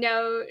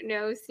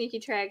no sneaky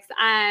tricks,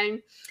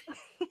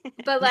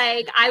 but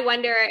like I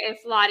wonder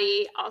if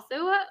Lottie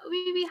also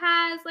maybe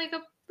has like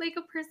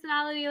a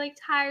personality like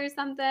Ty or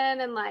something,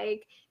 and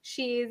like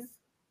she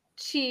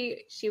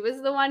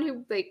was the one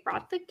who like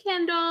brought the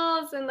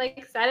candles and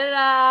like set it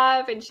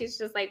up, and she's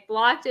just like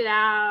blocked it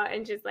out,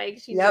 and just like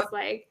just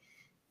like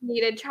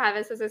needed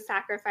Travis as a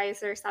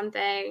sacrifice or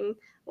something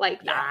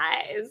like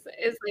that is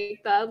like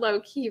the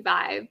low-key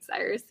vibes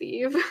I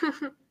receive.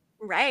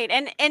 Right.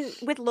 And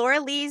with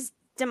Laura Lee's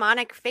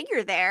demonic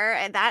figure there,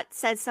 and that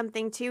says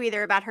something too,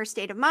 either about her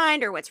state of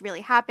mind or what's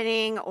really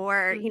happening,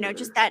 or you know,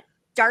 just that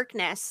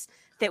darkness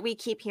that we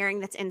keep hearing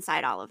that's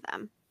inside all of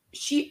them.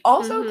 She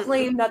also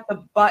claimed that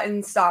the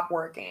button stopped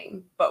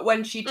working, but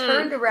when she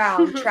turned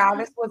around,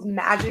 Travis was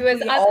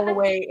magically all the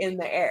way in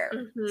the air.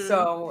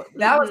 So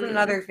that was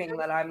another thing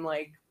that I'm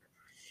like,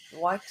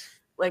 what?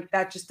 Like,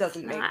 that just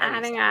doesn't make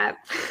adding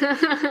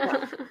sense.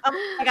 up.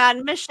 Oh my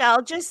God,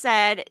 Michelle just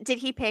said, did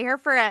he pay her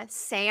for a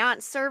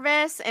seance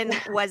service and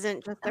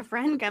wasn't just a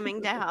friend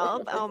coming to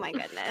help? Oh my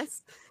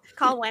goodness.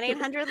 Call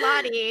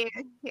 1-800-LOTTIE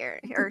here,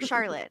 or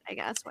Charlotte, I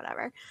guess,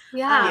 whatever.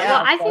 Yeah,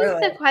 well, I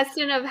think the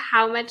question of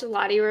how much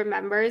Lottie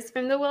remembers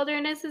from the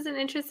wilderness is an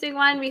interesting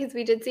one, because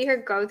we did see her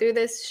go through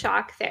this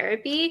shock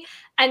therapy.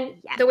 And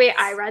the way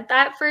I read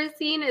that first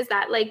scene is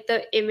that like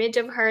the image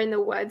of her in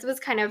the woods was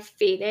kind of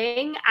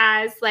fading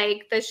as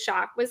like the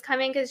shock was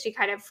coming, because she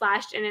kind of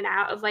flashed in and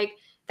out of like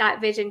that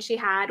vision she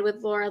had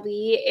with Laura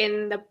Lee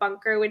in the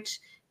bunker, which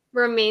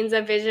remains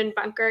a Vision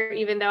bunker,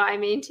 even though I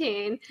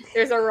maintain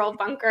there's a real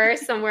bunker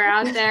somewhere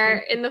out there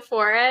in the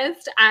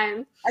forest.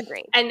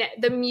 Agreed. And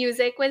the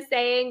music was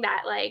saying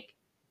that, like,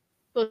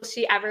 will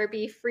she ever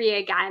be free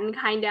again,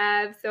 kind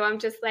of. So I'm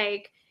just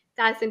like,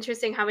 that's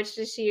interesting. How much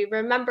does she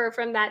remember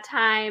from that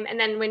time? And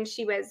then when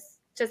she was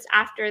just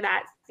after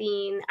that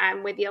scene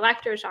with the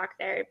electroshock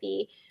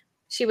therapy,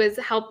 she was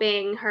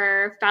helping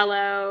her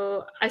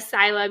fellow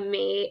asylum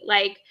mate,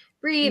 like,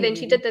 breathe. And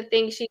she did the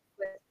thing she did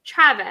with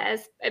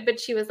Travis, but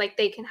she was like,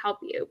 they can help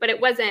you. But it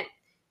wasn't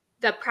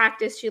the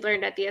practice she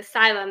learned at the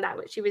asylum that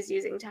what she was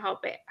using to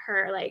help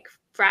her, like,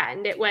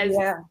 friend. It was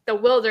the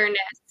wilderness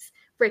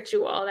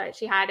ritual that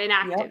she had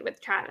enacted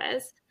with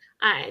Travis.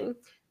 I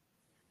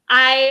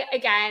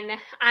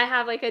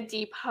have like a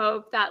deep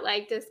hope that,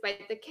 like,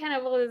 despite the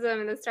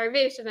cannibalism and the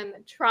starvation and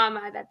the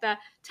trauma, that the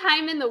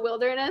time in the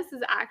wilderness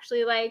is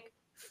actually, like,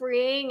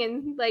 freeing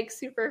and, like,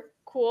 super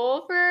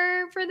cool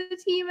for the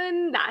team,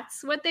 and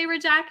that's what they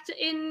reject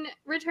in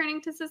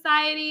returning to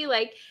society,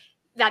 like,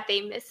 that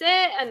they miss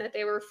it and that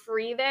they were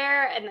free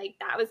there, and, like,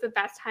 that was the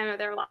best time of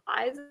their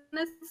lives in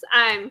this.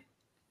 And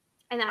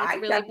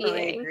that's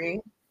really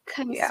being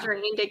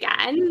constrained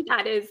again.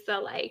 That is the,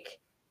 like,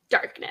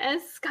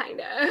 darkness,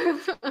 kind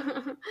of.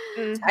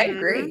 I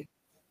agree.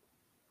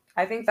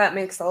 I think that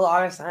makes a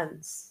lot of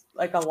sense.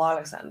 Like, a lot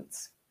of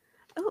sense.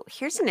 Oh,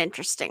 here's an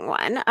interesting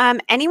one.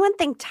 Anyone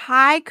think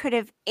Ty could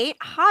have ate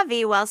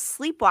Javi while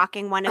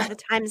sleepwalking one of the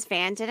times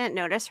Van didn't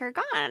notice her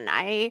gone?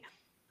 I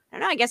don't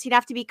know. I guess he'd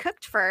have to be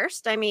cooked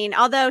first. I mean,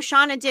 although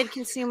Shauna did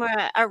consume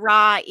a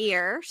raw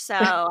ear, so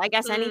I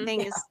guess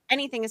anything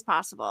is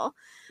possible.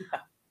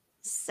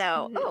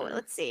 So,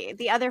 let's see.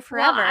 The other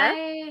forever.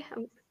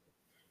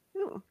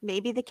 Ooh,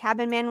 maybe the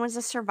cabin man was a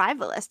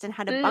survivalist and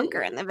had a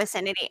bunker in the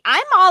vicinity.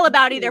 I'm all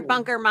about either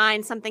bunker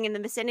mine, something in the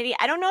vicinity.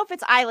 I don't know if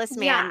it's Eyeless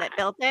Man that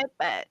built it,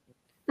 but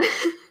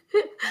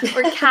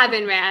or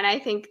cabin man. I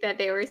think that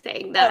they were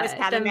saying that. Oh, it was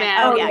cabin man. Man.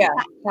 Oh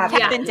yeah,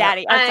 cabin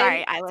daddy. Oh,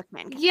 sorry, Eyeless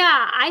Man.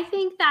 Yeah, I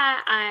think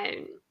that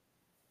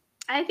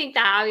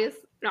obviously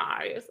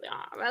not,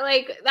 but,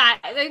 like, that,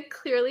 like,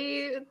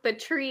 clearly the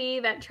tree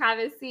that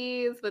Travis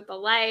sees with the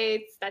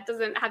lights that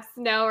doesn't have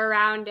snow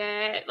around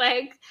it,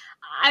 like,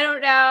 I don't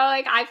know,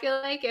 like, I feel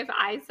like if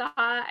I saw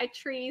a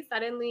tree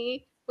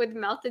suddenly with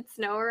melted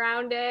snow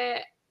around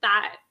it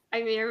that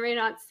I may or may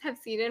not have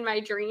seen in my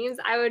dreams,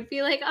 I would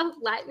be like, oh,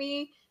 let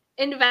me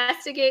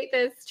investigate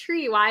this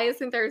tree. Why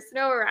isn't there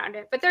snow around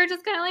it? But they're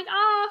just kind of like,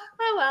 oh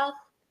well,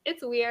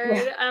 it's weird.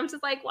 And I'm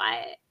just like,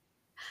 what?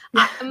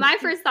 My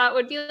first thought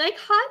would be like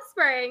hot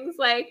springs,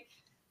 like,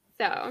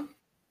 so.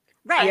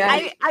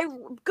 Right. I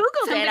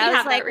Googled it. I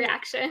was like,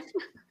 reaction.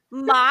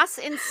 Moss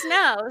in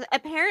snow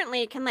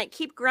apparently can, like,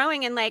 keep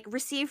growing and, like,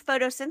 receive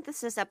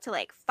photosynthesis up to,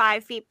 like,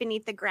 5 feet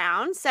beneath the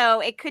ground.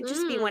 So it could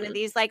just be one of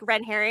these, like,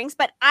 red herrings.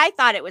 But I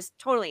thought it was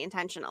totally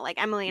intentional.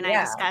 Like Emily and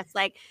I discussed,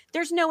 like,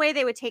 there's no way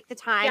they would take the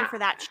time for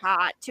that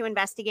shot to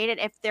investigate it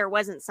if there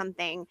wasn't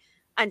something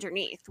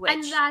underneath, which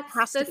and that's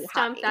has the to be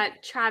stump Javi.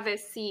 that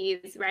Travis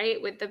sees,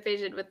 right, with the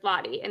vision with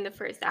Lottie in the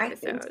first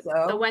episode. I think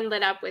so. The one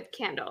lit up with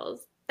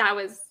candles. That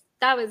was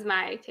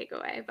my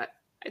takeaway, but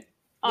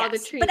all the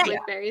trees look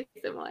very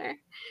similar.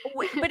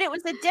 But it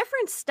was a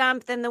different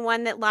stump than the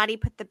one that Lottie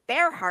put the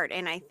bear heart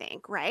in, I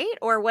think, right?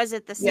 Or was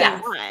it the same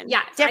one?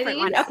 Yeah, different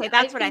one. Okay,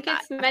 that's what I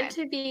thought. It's meant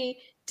to be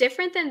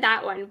different than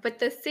that one, but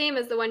the same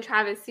as the one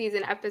Travis sees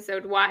in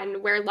episode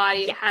 1, where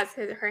Lottie has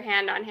her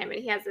hand on him,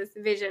 and he has this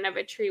vision of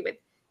a tree with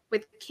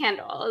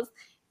candles.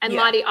 And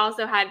Lottie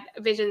also had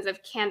visions of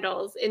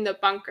candles in the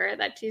bunker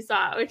that she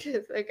saw, which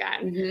is,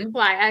 again,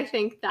 why I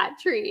think that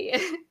tree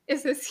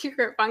is a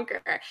secret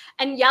bunker.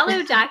 And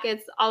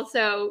Yellowjackets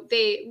also,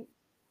 they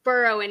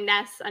burrow and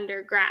nest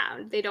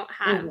underground. They don't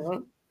have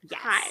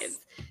hives.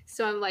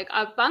 So I'm like,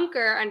 a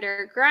bunker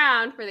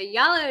underground for the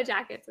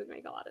Yellowjackets would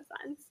make a lot of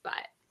sense.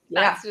 But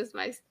that's just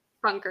my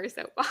bunker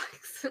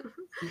soapbox.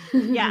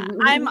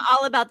 I'm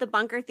all about the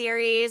bunker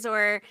theories,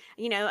 or,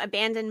 you know,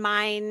 abandoned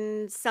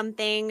mine,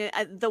 something.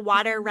 The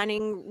water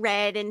running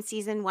red in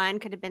season 1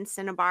 could have been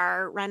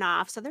Cinnabar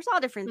runoff. So there's all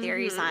different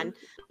theories on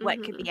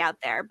what could be out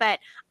there. But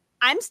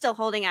I'm still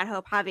holding out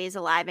hope Javi is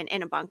alive and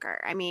in a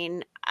bunker. I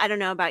mean, I don't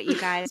know about you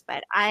guys,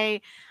 but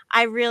I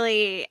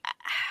really,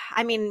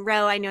 I mean,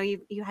 Ro, I know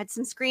you had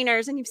some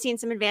screeners and you've seen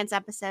some advanced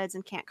episodes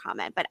and can't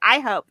comment, but I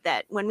hope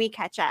that when we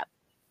catch up,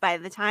 by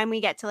the time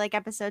we get to, like,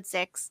 episode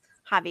 6,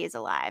 Javi is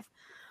alive.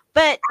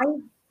 But I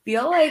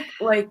feel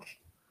like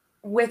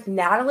with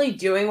Natalie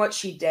doing what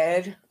she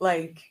did,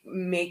 like,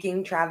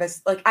 making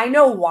Travis, like, I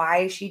know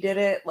why she did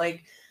it.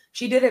 Like,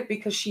 she did it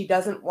because she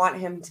doesn't want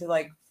him to,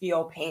 like,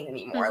 feel pain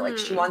anymore. Like,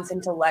 she wants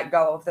him to let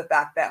go of the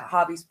fact that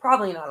Javi's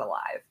probably not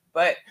alive.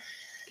 But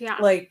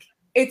like,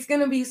 it's going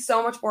to be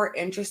so much more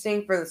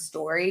interesting for the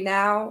story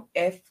now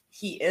if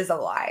he is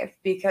alive,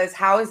 because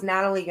how is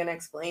Natalie going to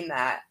explain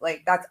that?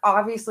 Like, that's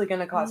obviously going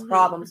to cause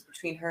problems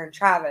between her and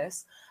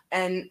Travis,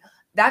 and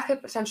that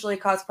could potentially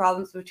cause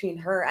problems between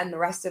her and the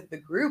rest of the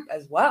group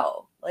as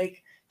well.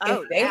 Like,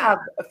 if they have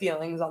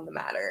feelings on the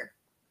matter.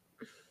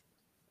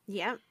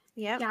 Yeah.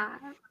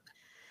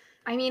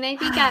 I mean, I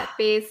think at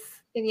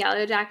base in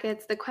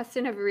Yellowjackets, the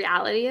question of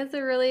reality is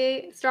a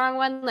really strong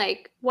one.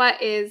 Like,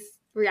 what is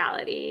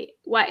reality?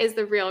 What is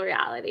the real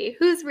reality?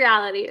 Whose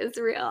reality is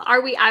real?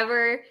 Are we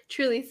ever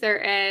truly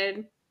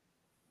certain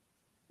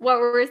what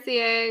we're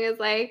seeing is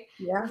like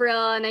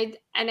real? And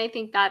I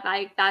think that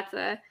like that's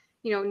a,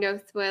 you know, no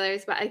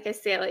spoilers, but like a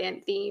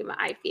salient theme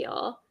I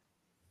feel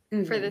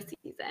for the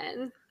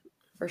season.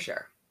 For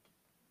sure.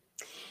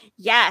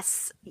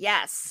 Yes.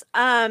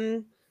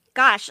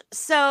 Gosh.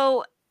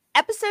 So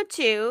episode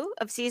 2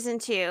 of season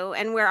 2,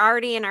 and we're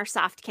already in our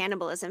soft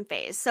cannibalism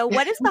phase. So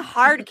what is the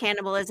hard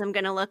cannibalism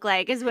going to look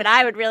like is what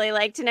I would really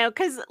like to know.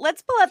 Because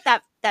let's pull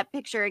up that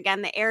picture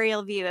again, the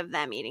aerial view of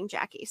them eating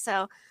Jackie.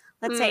 So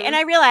let's say, and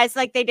I realized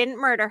like they didn't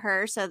murder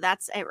her, so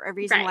that's a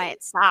reason why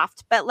it's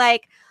soft. But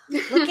like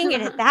looking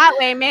at it that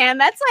way, man,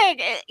 that's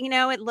like, you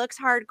know, it looks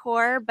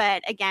hardcore,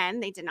 but again,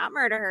 they did not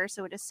murder her,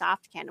 so it is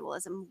soft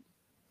cannibalism.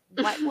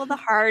 What will the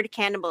hard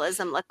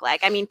cannibalism look like?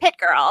 I mean, Pit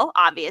Girl,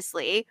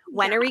 obviously.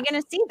 When are we going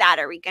to see that?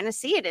 Are we going to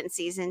see it in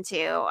season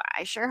 2?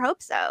 I sure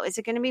hope so. Is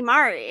it going to be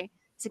Mari?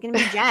 Is it going to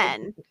be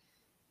Jen?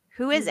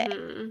 Who is it?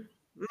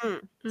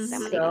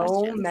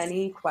 So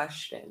many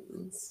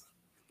questions.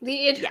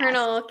 The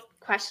eternal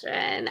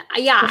question.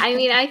 Yeah, I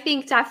mean, I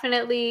think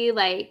definitely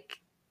like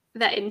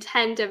the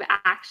intent of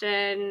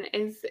action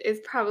is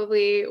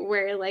probably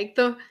where like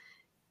the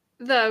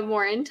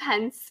more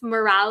intense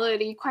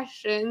morality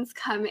questions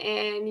come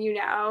in, you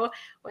know,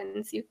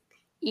 once you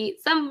eat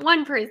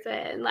one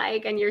person,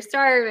 like, and you're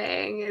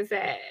starving, is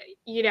it,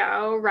 you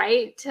know,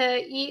 right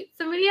to eat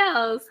somebody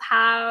else?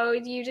 How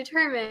do you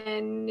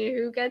determine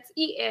who gets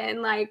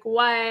eaten? Like,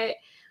 what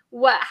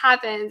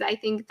happens? I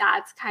think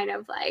that's kind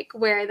of like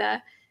where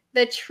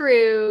the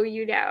true,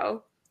 you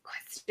know,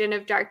 question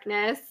of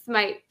darkness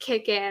might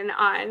kick in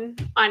on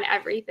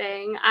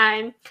everything.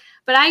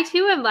 But I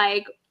too am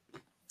like,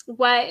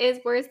 what is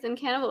worse than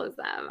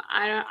cannibalism?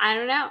 I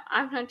don't know.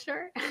 I'm not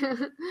sure.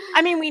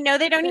 I mean, we know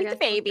they don't eat the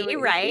baby,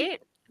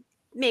 right?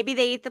 Maybe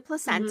they eat the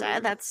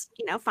placenta. That's,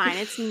 you know, fine.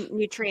 It's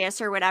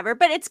nutritious or whatever.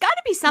 But it's got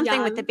to be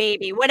something with the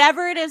baby.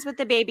 Whatever it is with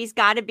the baby's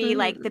got to be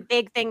like the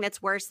big thing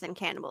that's worse than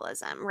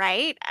cannibalism,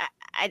 right?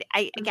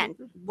 I again,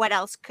 what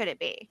else could it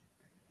be?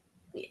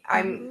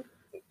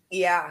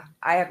 Yeah,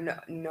 I have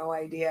no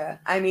idea.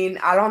 I mean,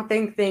 I don't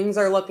think things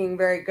are looking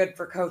very good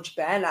for Coach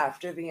Ben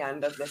after the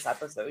end of this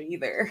episode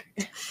either.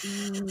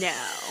 No.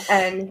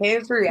 And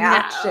his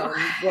reaction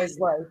was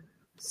like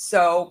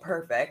so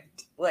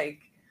perfect. Like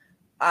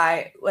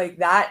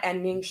that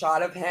ending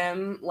shot of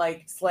him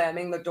like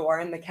slamming the door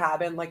in the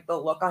cabin, like the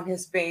look on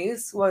his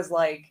face was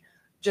like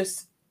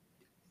just,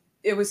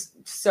 it was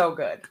so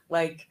good.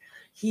 Like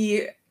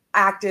he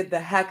acted the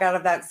heck out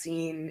of that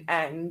scene,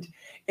 and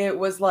it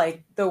was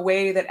like the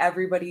way that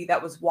everybody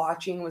that was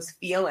watching was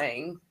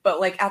feeling,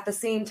 but like at the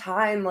same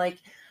time, like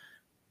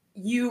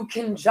you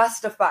can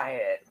justify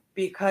it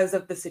because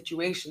of the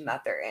situation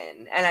that they're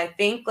in. And I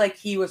think like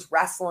he was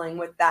wrestling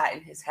with that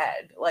in his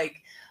head.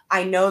 Like,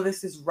 I know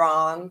this is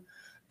wrong.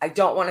 I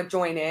don't want to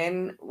join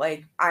in.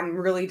 Like, I'm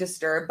really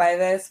disturbed by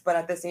this, but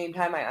at the same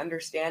time, I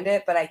understand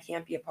it, but I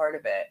can't be a part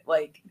of it.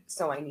 Like,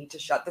 so I need to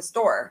shut the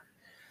store.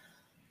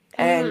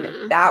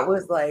 And that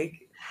was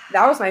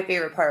my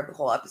favorite part of the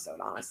whole episode,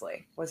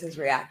 honestly, was his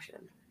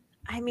reaction.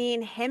 I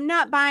mean, him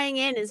not buying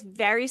in is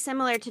very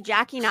similar to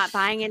Jackie not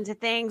buying into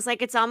things.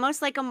 Like, it's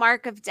almost like a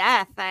mark of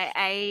death.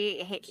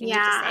 I hate to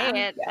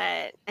say it,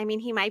 but I mean,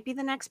 he might be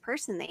the next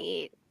person they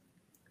eat.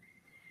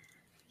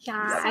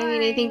 Yeah, I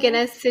mean, I think in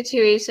a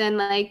situation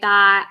like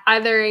that,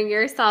 othering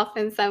yourself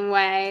in some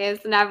way is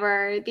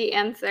never the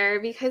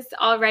answer, because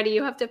already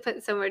you have to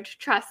put so much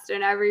trust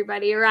in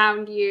everybody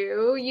around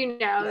you. You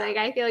know, like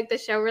I feel like the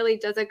show really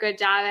does a good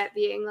job at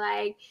being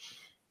like,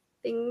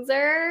 things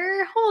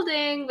are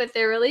holding, but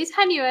they're really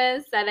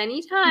tenuous. At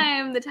any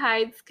time, the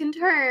tides can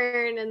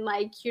turn, and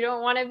like you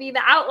don't want to be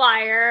the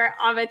outlier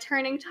of a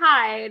turning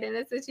tide in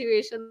a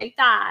situation like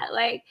that.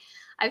 Like,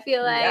 I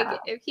feel like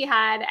if he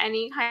had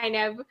any kind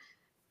of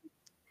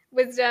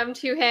wisdom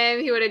to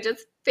him, he would have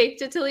just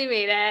faked it till he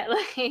made it.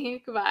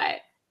 Like, but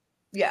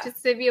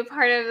just to be a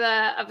part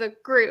of the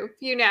group,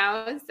 you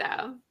know.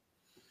 So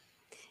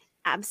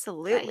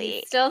absolutely,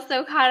 he's still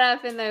so caught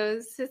up in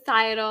those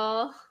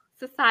societal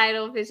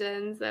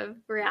visions of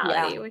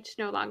reality, which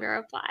no longer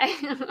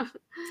apply.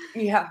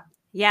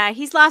 Yeah,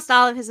 he's lost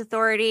all of his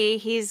authority.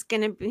 He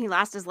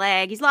lost his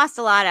leg. He's lost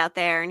a lot out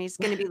there, and he's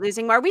going to be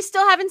losing more. We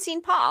still haven't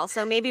seen Paul,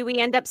 so maybe we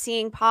end up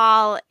seeing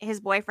Paul, his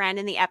boyfriend,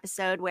 in the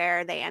episode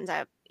where they end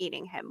up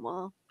eating him.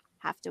 We'll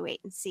have to wait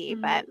and see.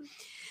 But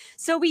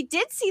so we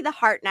did see the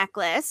heart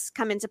necklace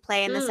come into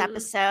play in this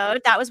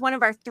episode. That was one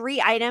of our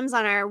 3 items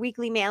on our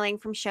weekly mailing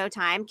from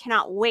Showtime.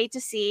 Cannot wait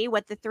to see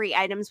what the 3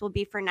 items will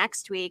be for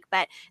next week.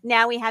 But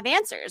now we have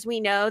answers.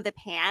 We know the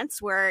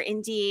pants were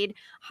indeed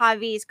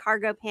Javi's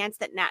cargo pants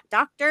that Nat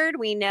doctored.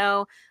 We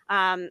know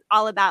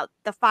all about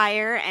the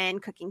fire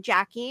and cooking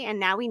Jackie. And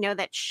now we know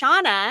that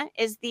Shauna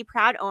is the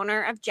proud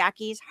owner of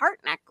Jackie's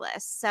heart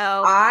necklace.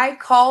 So I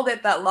called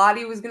it that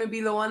Lottie was going to be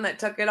the one that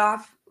took it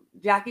off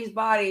Jackie's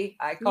body.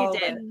 I You called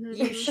did. it.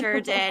 You sure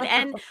did.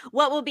 And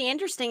what will be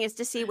interesting is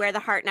to see where the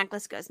heart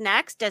necklace goes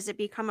next. Does it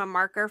become a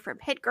marker for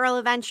Pit Girl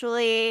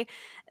eventually?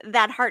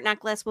 That heart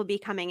necklace will be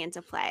coming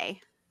into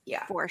play.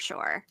 Yeah. For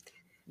sure.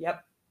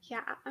 Yep.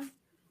 Yeah.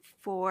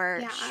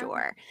 For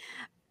sure.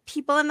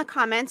 People in the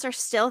comments are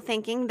still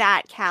thinking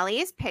that Callie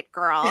is Pit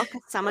Girl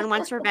because someone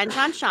wants revenge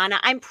on Shauna.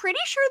 I'm pretty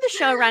sure the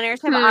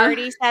showrunners have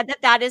already said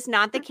that that is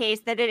not the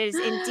case, that it is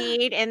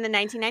indeed in the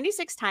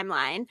 1996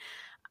 timeline.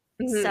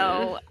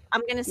 So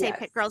I'm going to say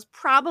Pit Girl's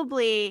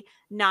probably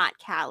not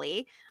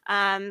Callie.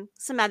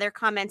 Some other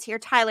comments here.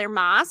 Tyler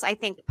Moss. I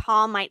think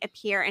Paul might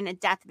appear in a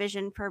death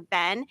vision for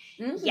Ben.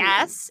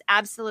 Yes,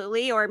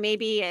 absolutely. Or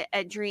maybe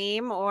a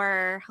dream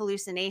or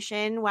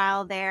hallucination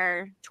while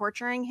they're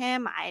torturing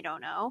him. I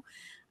don't know.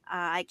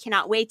 I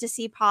cannot wait to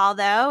see Paul,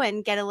 though,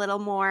 and get a little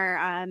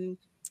more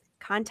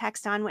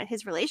context on what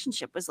his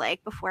relationship was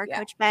like before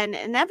Coach Ben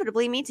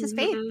inevitably meets his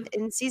fate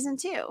in season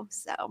 2.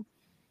 So,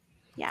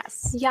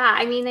 yes. Yeah,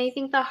 I mean, I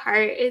think the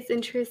heart is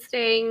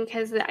interesting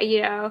because,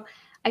 you know,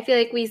 I feel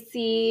like we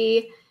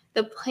see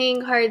the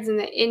playing cards in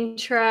the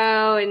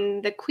intro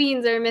and the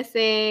queens are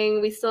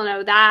missing. We still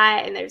know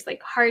that. And there's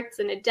like hearts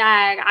in a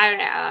deck. I don't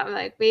know. I'm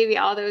like, maybe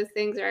all those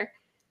things are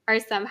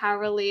somehow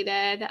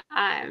related.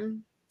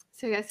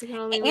 So I guess we can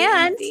only wait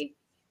and see.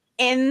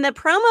 In the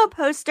promo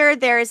poster,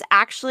 there's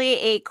actually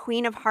a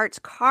Queen of Hearts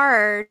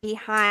card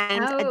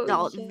behind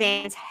adult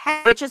Van's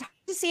head, which is hard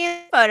to see in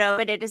the photo,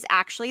 but it is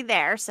actually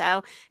there.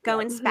 So go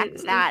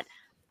inspect that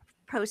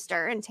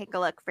poster and take a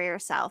look for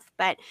yourself.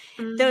 But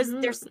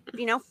there's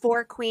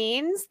 4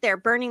 queens. They're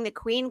burning the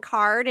queen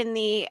card in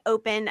the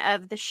open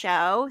of the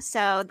show,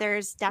 so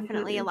there's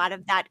definitely a lot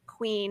of that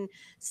queen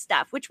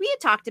stuff, which we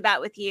had talked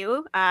about with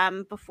you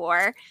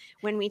before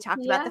when we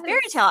talked about the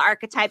fairy tale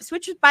archetypes,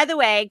 which, by the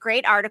way,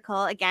 great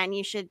article. Again,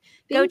 you should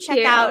go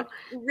check out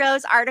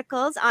Ro's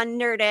articles on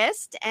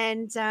Nerdist,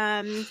 and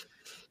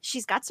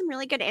she's got some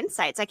really good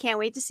insights. I can't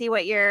wait to see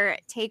what your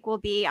take will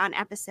be on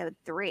episode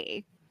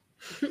 3.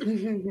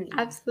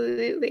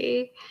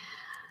 Absolutely.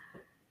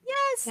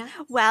 Yes.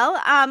 Well,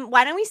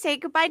 why don't we say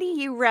goodbye to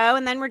you, Ro,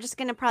 and then we're just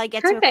going to probably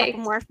get to a couple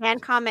more fan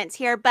comments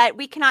here. But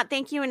we cannot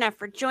thank you enough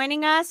for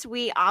joining us.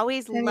 We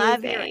always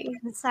love your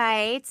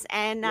insights,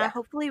 and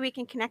hopefully we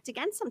can connect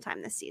again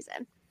sometime this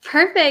season.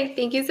 Perfect.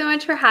 Thank you so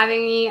much for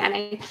having me, and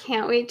I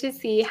can't wait to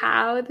see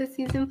how the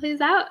season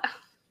plays out.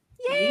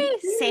 Yay!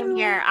 Same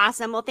here.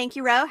 Awesome. Well, thank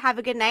you, Ro. Have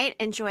a good night.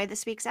 Enjoy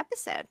this week's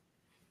episode.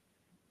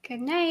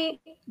 Good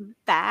night.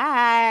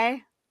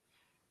 Bye.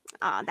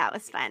 Oh, that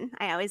was fun.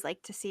 I always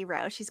like to see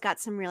Ro. She's got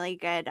some really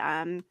good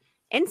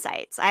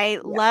insights. I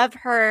love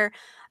her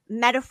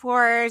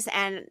metaphors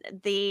and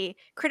the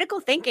critical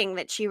thinking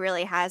that she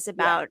really has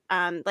about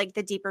like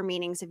the deeper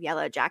meanings of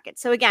Yellowjackets.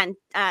 So again,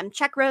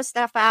 check Ro's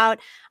stuff out.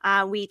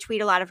 We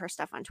tweet a lot of her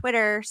stuff on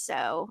Twitter.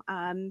 So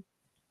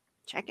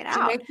check it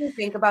out. She makes me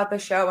think about the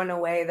show in a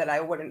way that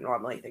I wouldn't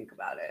normally think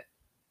about it.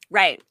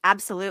 Right.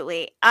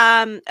 Absolutely.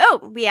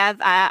 We have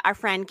our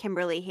friend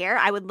Kimberly here.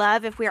 I would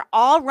love if we're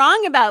all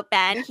wrong about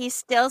Ben. He's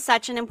still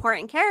such an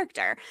important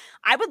character.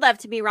 I would love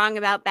to be wrong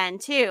about Ben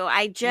too.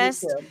 I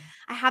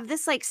have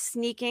this like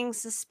sneaking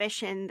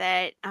suspicion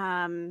that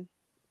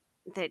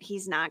that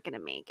he's not going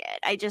to make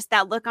it.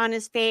 That look on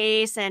his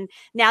face, and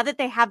now that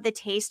they have the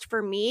taste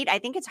for meat, I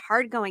think it's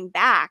hard going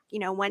back, you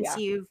know, once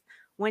you've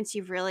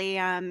really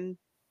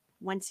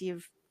once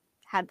you've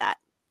had that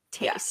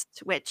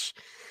taste, which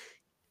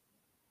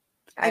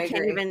I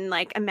can't even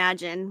like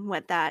imagine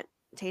what that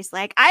tastes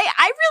like.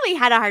 I really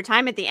had a hard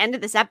time at the end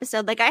of this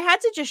episode. Like I had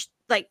to just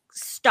like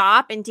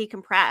stop and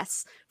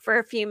decompress for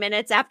a few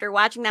minutes after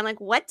watching them.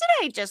 Like, what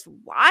did I just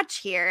watch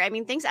here? I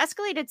mean, things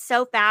escalated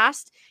so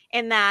fast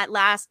in that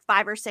last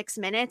 5 or 6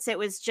 minutes. It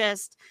was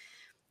just,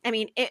 I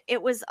mean,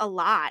 it was a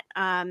lot.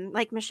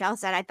 Like Michelle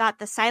said, I thought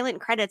the silent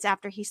credits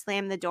after he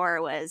slammed the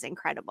door was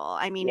incredible.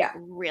 I mean, it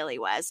really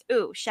was.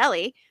 Ooh,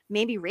 Shelly,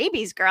 maybe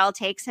Rabies Girl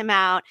takes him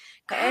out.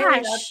 Gosh,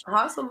 hey, that's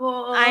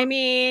possible. I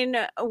mean,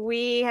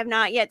 we have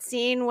not yet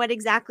seen what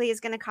exactly is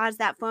going to cause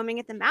that foaming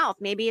at the mouth.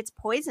 Maybe it's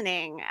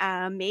poisoning.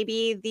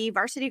 Maybe the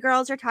varsity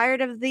girls are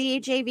tired of the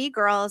JV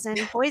girls and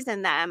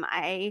poison them.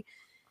 I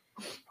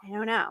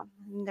don't know.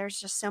 There's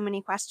just so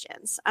many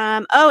questions.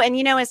 And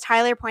you know, as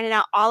Tyler pointed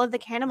out, all of the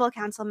Cannibal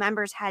Council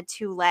members had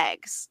 2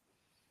 legs.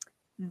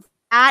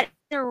 That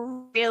is a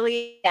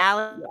really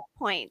valid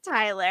point,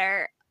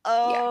 Tyler.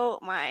 Oh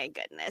my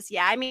goodness.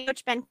 Yeah, I mean,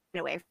 Coach Ben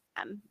away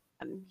from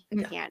them.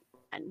 He can't.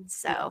 And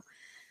so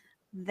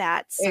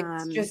that's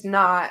it's just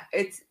not.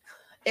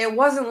 It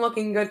wasn't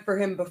looking good for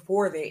him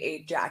before they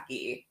ate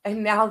Jackie,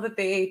 and now that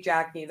they ate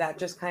Jackie, that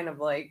just kind of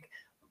like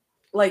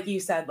you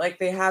said, like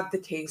they have the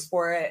taste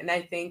for it. And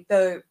I think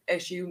the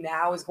issue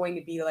now is going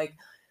to be like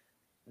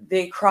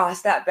they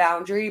crossed that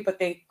boundary, but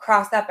they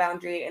crossed that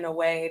boundary in a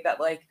way that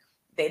like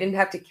they didn't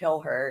have to kill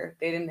her.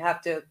 They didn't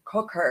have to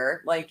cook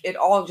her. Like it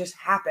all just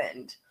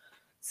happened.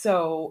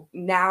 So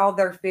now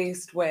they're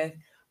faced with,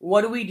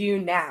 what do we do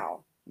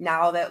now?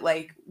 Now that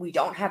like we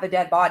don't have a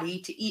dead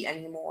body to eat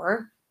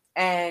anymore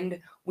and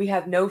we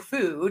have no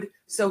food.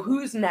 So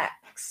who's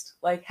next?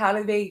 Like how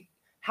do they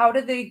how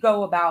do they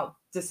go about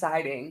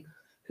deciding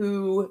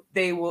who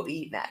they will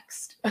eat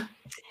next?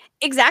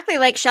 Exactly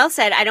like Shell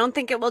said, I don't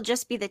think it will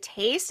just be the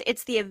taste,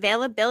 it's the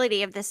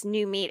availability of this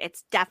new meat.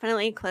 It's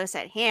definitely close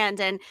at hand,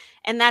 and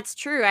that's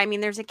true. I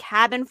mean, there's a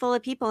cabin full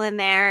of people in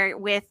there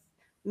with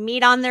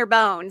meat on their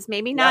bones.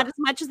 Maybe not as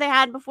much as they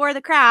had before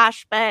the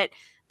crash, but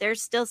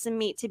there's still some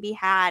meat to be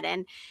had.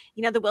 And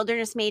the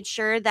wilderness made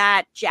sure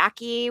that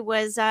Jackie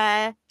was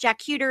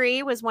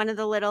Jackutery was one of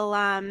the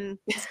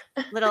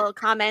little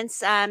comments.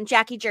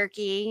 Jackie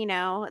Jerky,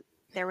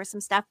 there was some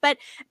stuff. But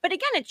again,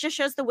 it just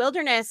shows the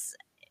wilderness,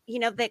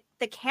 the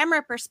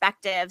camera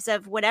perspectives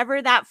of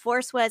whatever that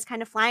force was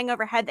kind of flying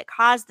overhead that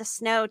caused the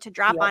snow to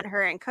drop on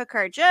her and cook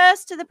her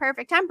just to the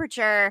perfect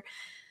temperature.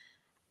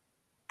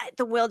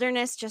 The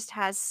wilderness just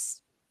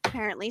has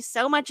apparently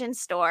so much in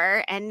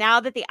store. And now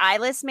that the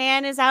eyeless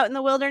man is out in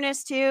the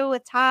wilderness too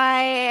with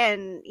Ty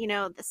and,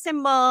 the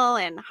symbol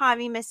and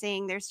Javi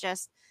missing, there's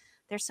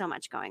so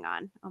much going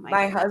on. Oh my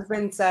goodness.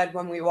 Husband said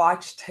when we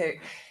watched it,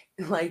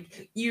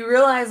 like, you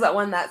realize that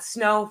when that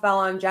snow fell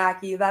on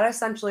Jackie, that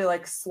essentially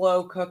like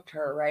slow cooked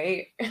her,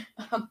 right?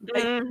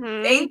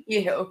 Thank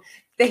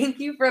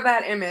you for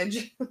that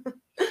image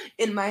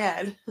in my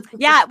head.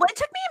 Yeah, well, it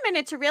took me a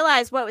minute to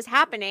realize what was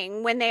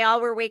happening when they all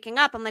were waking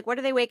up. I'm like, what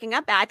are they waking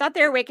up at? I thought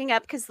they were waking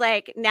up because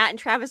like Nat and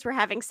Travis were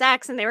having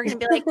sex and they were going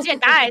to be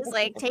like, guys,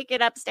 like take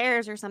it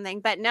upstairs or something.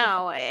 But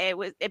no,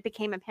 it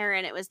became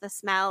apparent it was the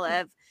smell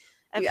of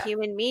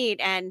human meat.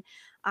 And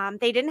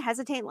they didn't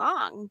hesitate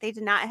long. They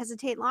did not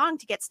hesitate long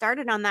to get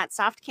started on that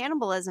soft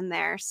cannibalism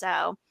there.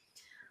 So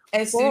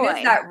as soon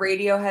as that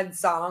Radiohead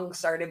song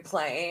started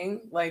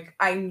playing, like,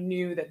 I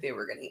knew that they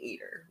were going to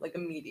eat her, like,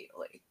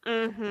 immediately.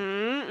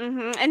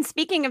 And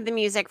speaking of the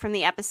music from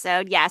the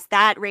episode, yes,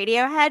 that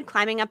Radiohead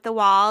climbing up the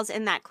walls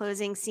in that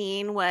closing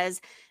scene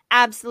was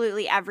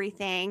absolutely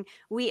everything.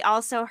 We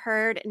also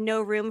heard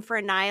No Room for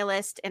a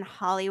Nihilist in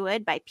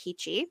Hollywood by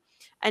Peachy,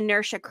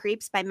 Inertia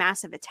Creeps by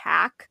Massive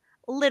Attack,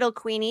 Little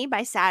Queenie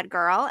by Sad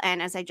Girl,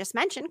 and as I just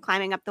mentioned,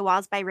 Climbing Up the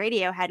Walls by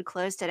Radiohead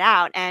closed it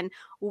out. And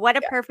what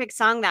a perfect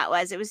song that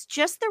was. It was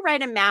just the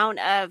right amount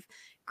of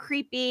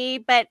creepy,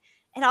 but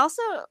it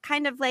also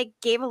kind of like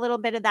gave a little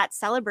bit of that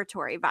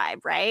celebratory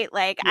vibe, right?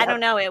 Like, I don't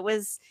know, it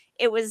was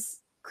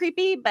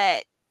creepy,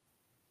 but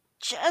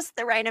just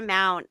the right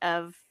amount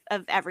of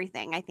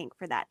everything, I think,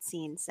 for that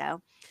scene.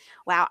 So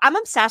wow, I'm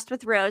obsessed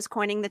with Rose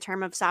coining the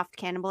term of soft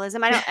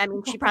cannibalism. I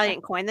mean, she probably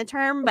didn't coin the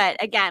term,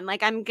 but again,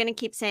 like, I'm going to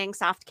keep saying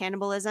soft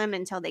cannibalism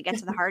until they get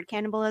to the hard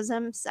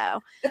cannibalism.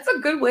 So it's a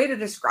good way to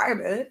describe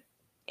it.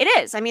 It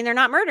is. I mean, they're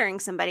not murdering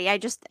somebody. I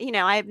just,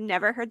 I've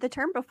never heard the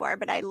term before,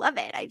 but I love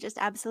it. I just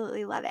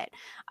absolutely love it.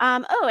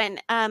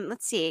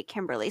 Let's see,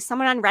 Kimberly,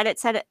 someone on Reddit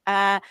said,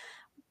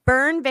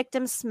 burn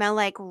victims smell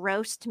like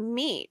roast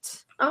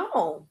meat.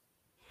 Oh,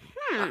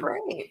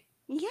 great.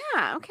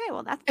 Yeah. Okay.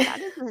 Well, that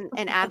is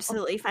an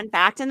absolutely fun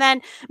fact. And then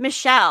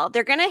Michelle,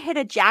 they're going to hit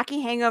a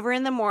Jackie hangover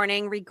in the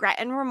morning. Regret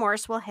and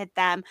remorse will hit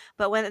them.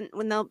 But when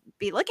they'll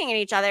be looking at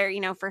each other,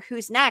 for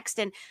who's next.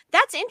 And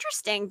that's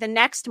interesting. The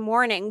next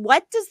morning,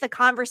 what does the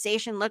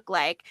conversation look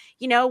like?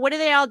 What do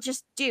they all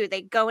just do?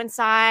 They go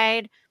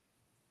inside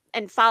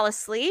and fall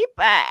asleep.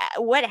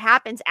 What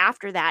happens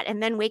after that?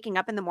 And then waking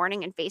up in the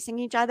morning and facing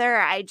each other.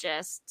 I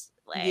just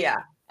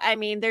I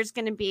mean, there's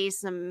going to be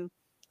some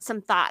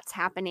thoughts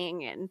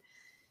happening and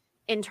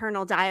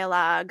internal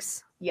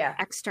dialogues,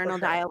 external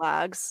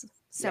dialogues,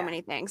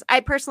 many things. I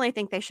personally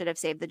think they should have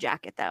saved the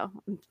jacket, though.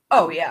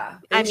 Oh yeah,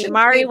 I mean,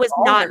 Mari was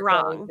not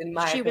wrong.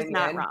 She was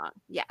not wrong.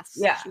 Yes,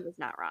 she was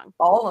not wrong.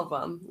 All of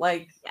them,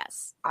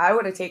 yes, I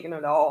would have taken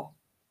it all.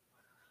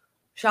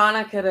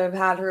 Shauna could have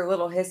had her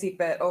little hissy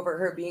fit over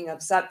her being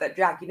upset that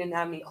Jackie didn't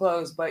have any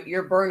clothes, but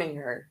you're burning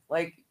her.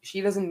 Like,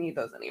 she doesn't need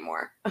those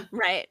anymore.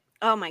 Right.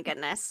 Oh my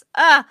goodness.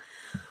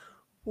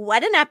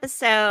 What an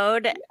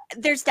episode.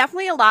 There's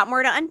definitely a lot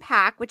more to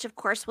unpack, which of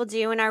course we'll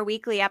do in our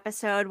weekly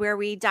episode where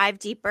we dive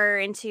deeper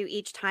into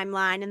each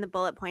timeline and the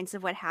bullet points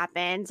of what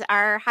happened.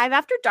 Our Hive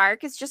After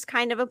Dark is just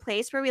kind of a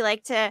place where we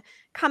like to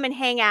come and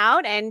hang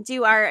out and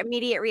do our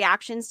immediate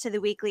reactions to the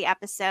weekly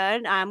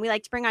episode. We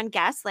like to bring on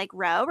guests like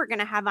Ro. We're going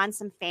to have on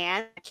some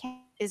fans.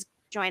 Is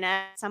join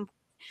us at some point.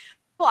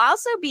 We'll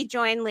also be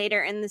joined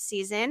later in the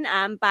season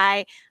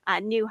by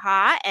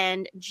Nuha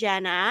and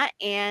Jenna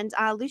and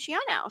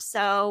Luciano.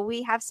 So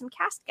we have some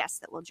cast guests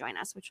that will join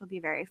us, which will be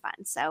very fun.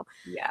 So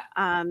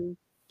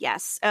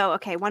yes. Oh,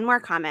 okay. One more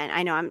comment.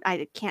 I know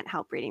I can't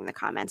help reading the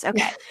comments.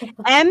 Okay.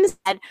 M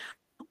said,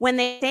 when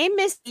they say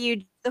miss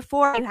you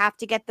before you have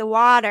to get the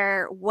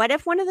water, what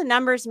if one of the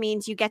numbers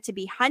means you get to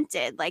be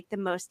hunted, like the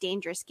most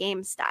dangerous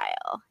game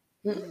style?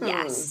 Mm-hmm.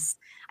 Yes.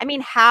 I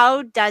mean,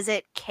 how does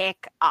it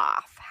kick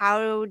off?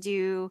 How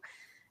do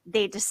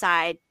they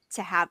decide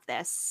to have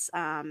this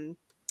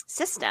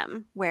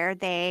system where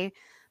they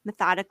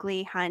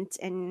methodically hunt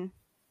and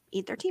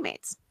eat their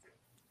teammates?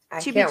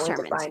 I can't wait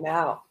to find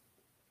out.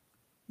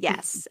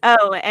 Yes.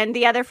 Oh, and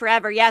the other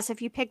forever. Yes.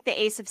 If you pick the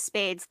ace of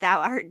spades, thou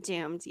art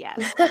doomed.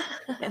 Yes.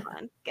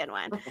 Good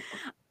one.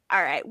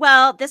 All right.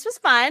 Well, this was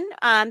fun.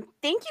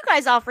 Thank you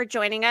guys all for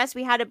joining us.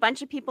 We had a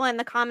bunch of people in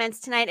the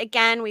comments tonight.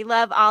 Again, we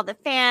love all the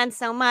fans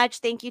so much.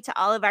 Thank you to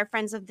all of our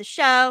friends of the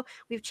show.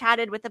 We've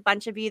chatted with a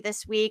bunch of you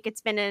this week.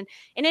 It's been an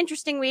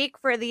interesting week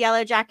for the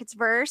Yellowjackets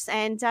verse,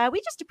 and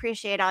we just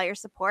appreciate all your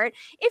support.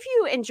 If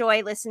you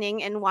enjoy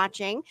listening and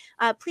watching,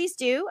 please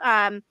do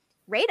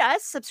rate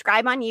us,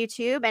 subscribe on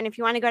YouTube, and if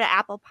you want to go to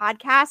Apple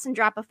Podcasts and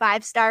drop a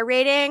 5-star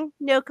rating,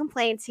 no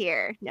complaints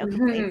here. No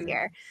complaints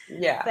here.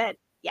 Yeah. But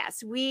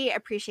yes, we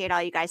appreciate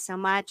all you guys so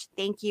much.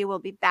 Thank you. We'll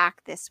be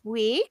back this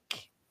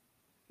week.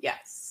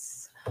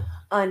 Yes.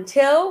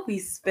 Until we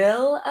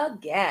spill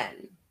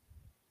again.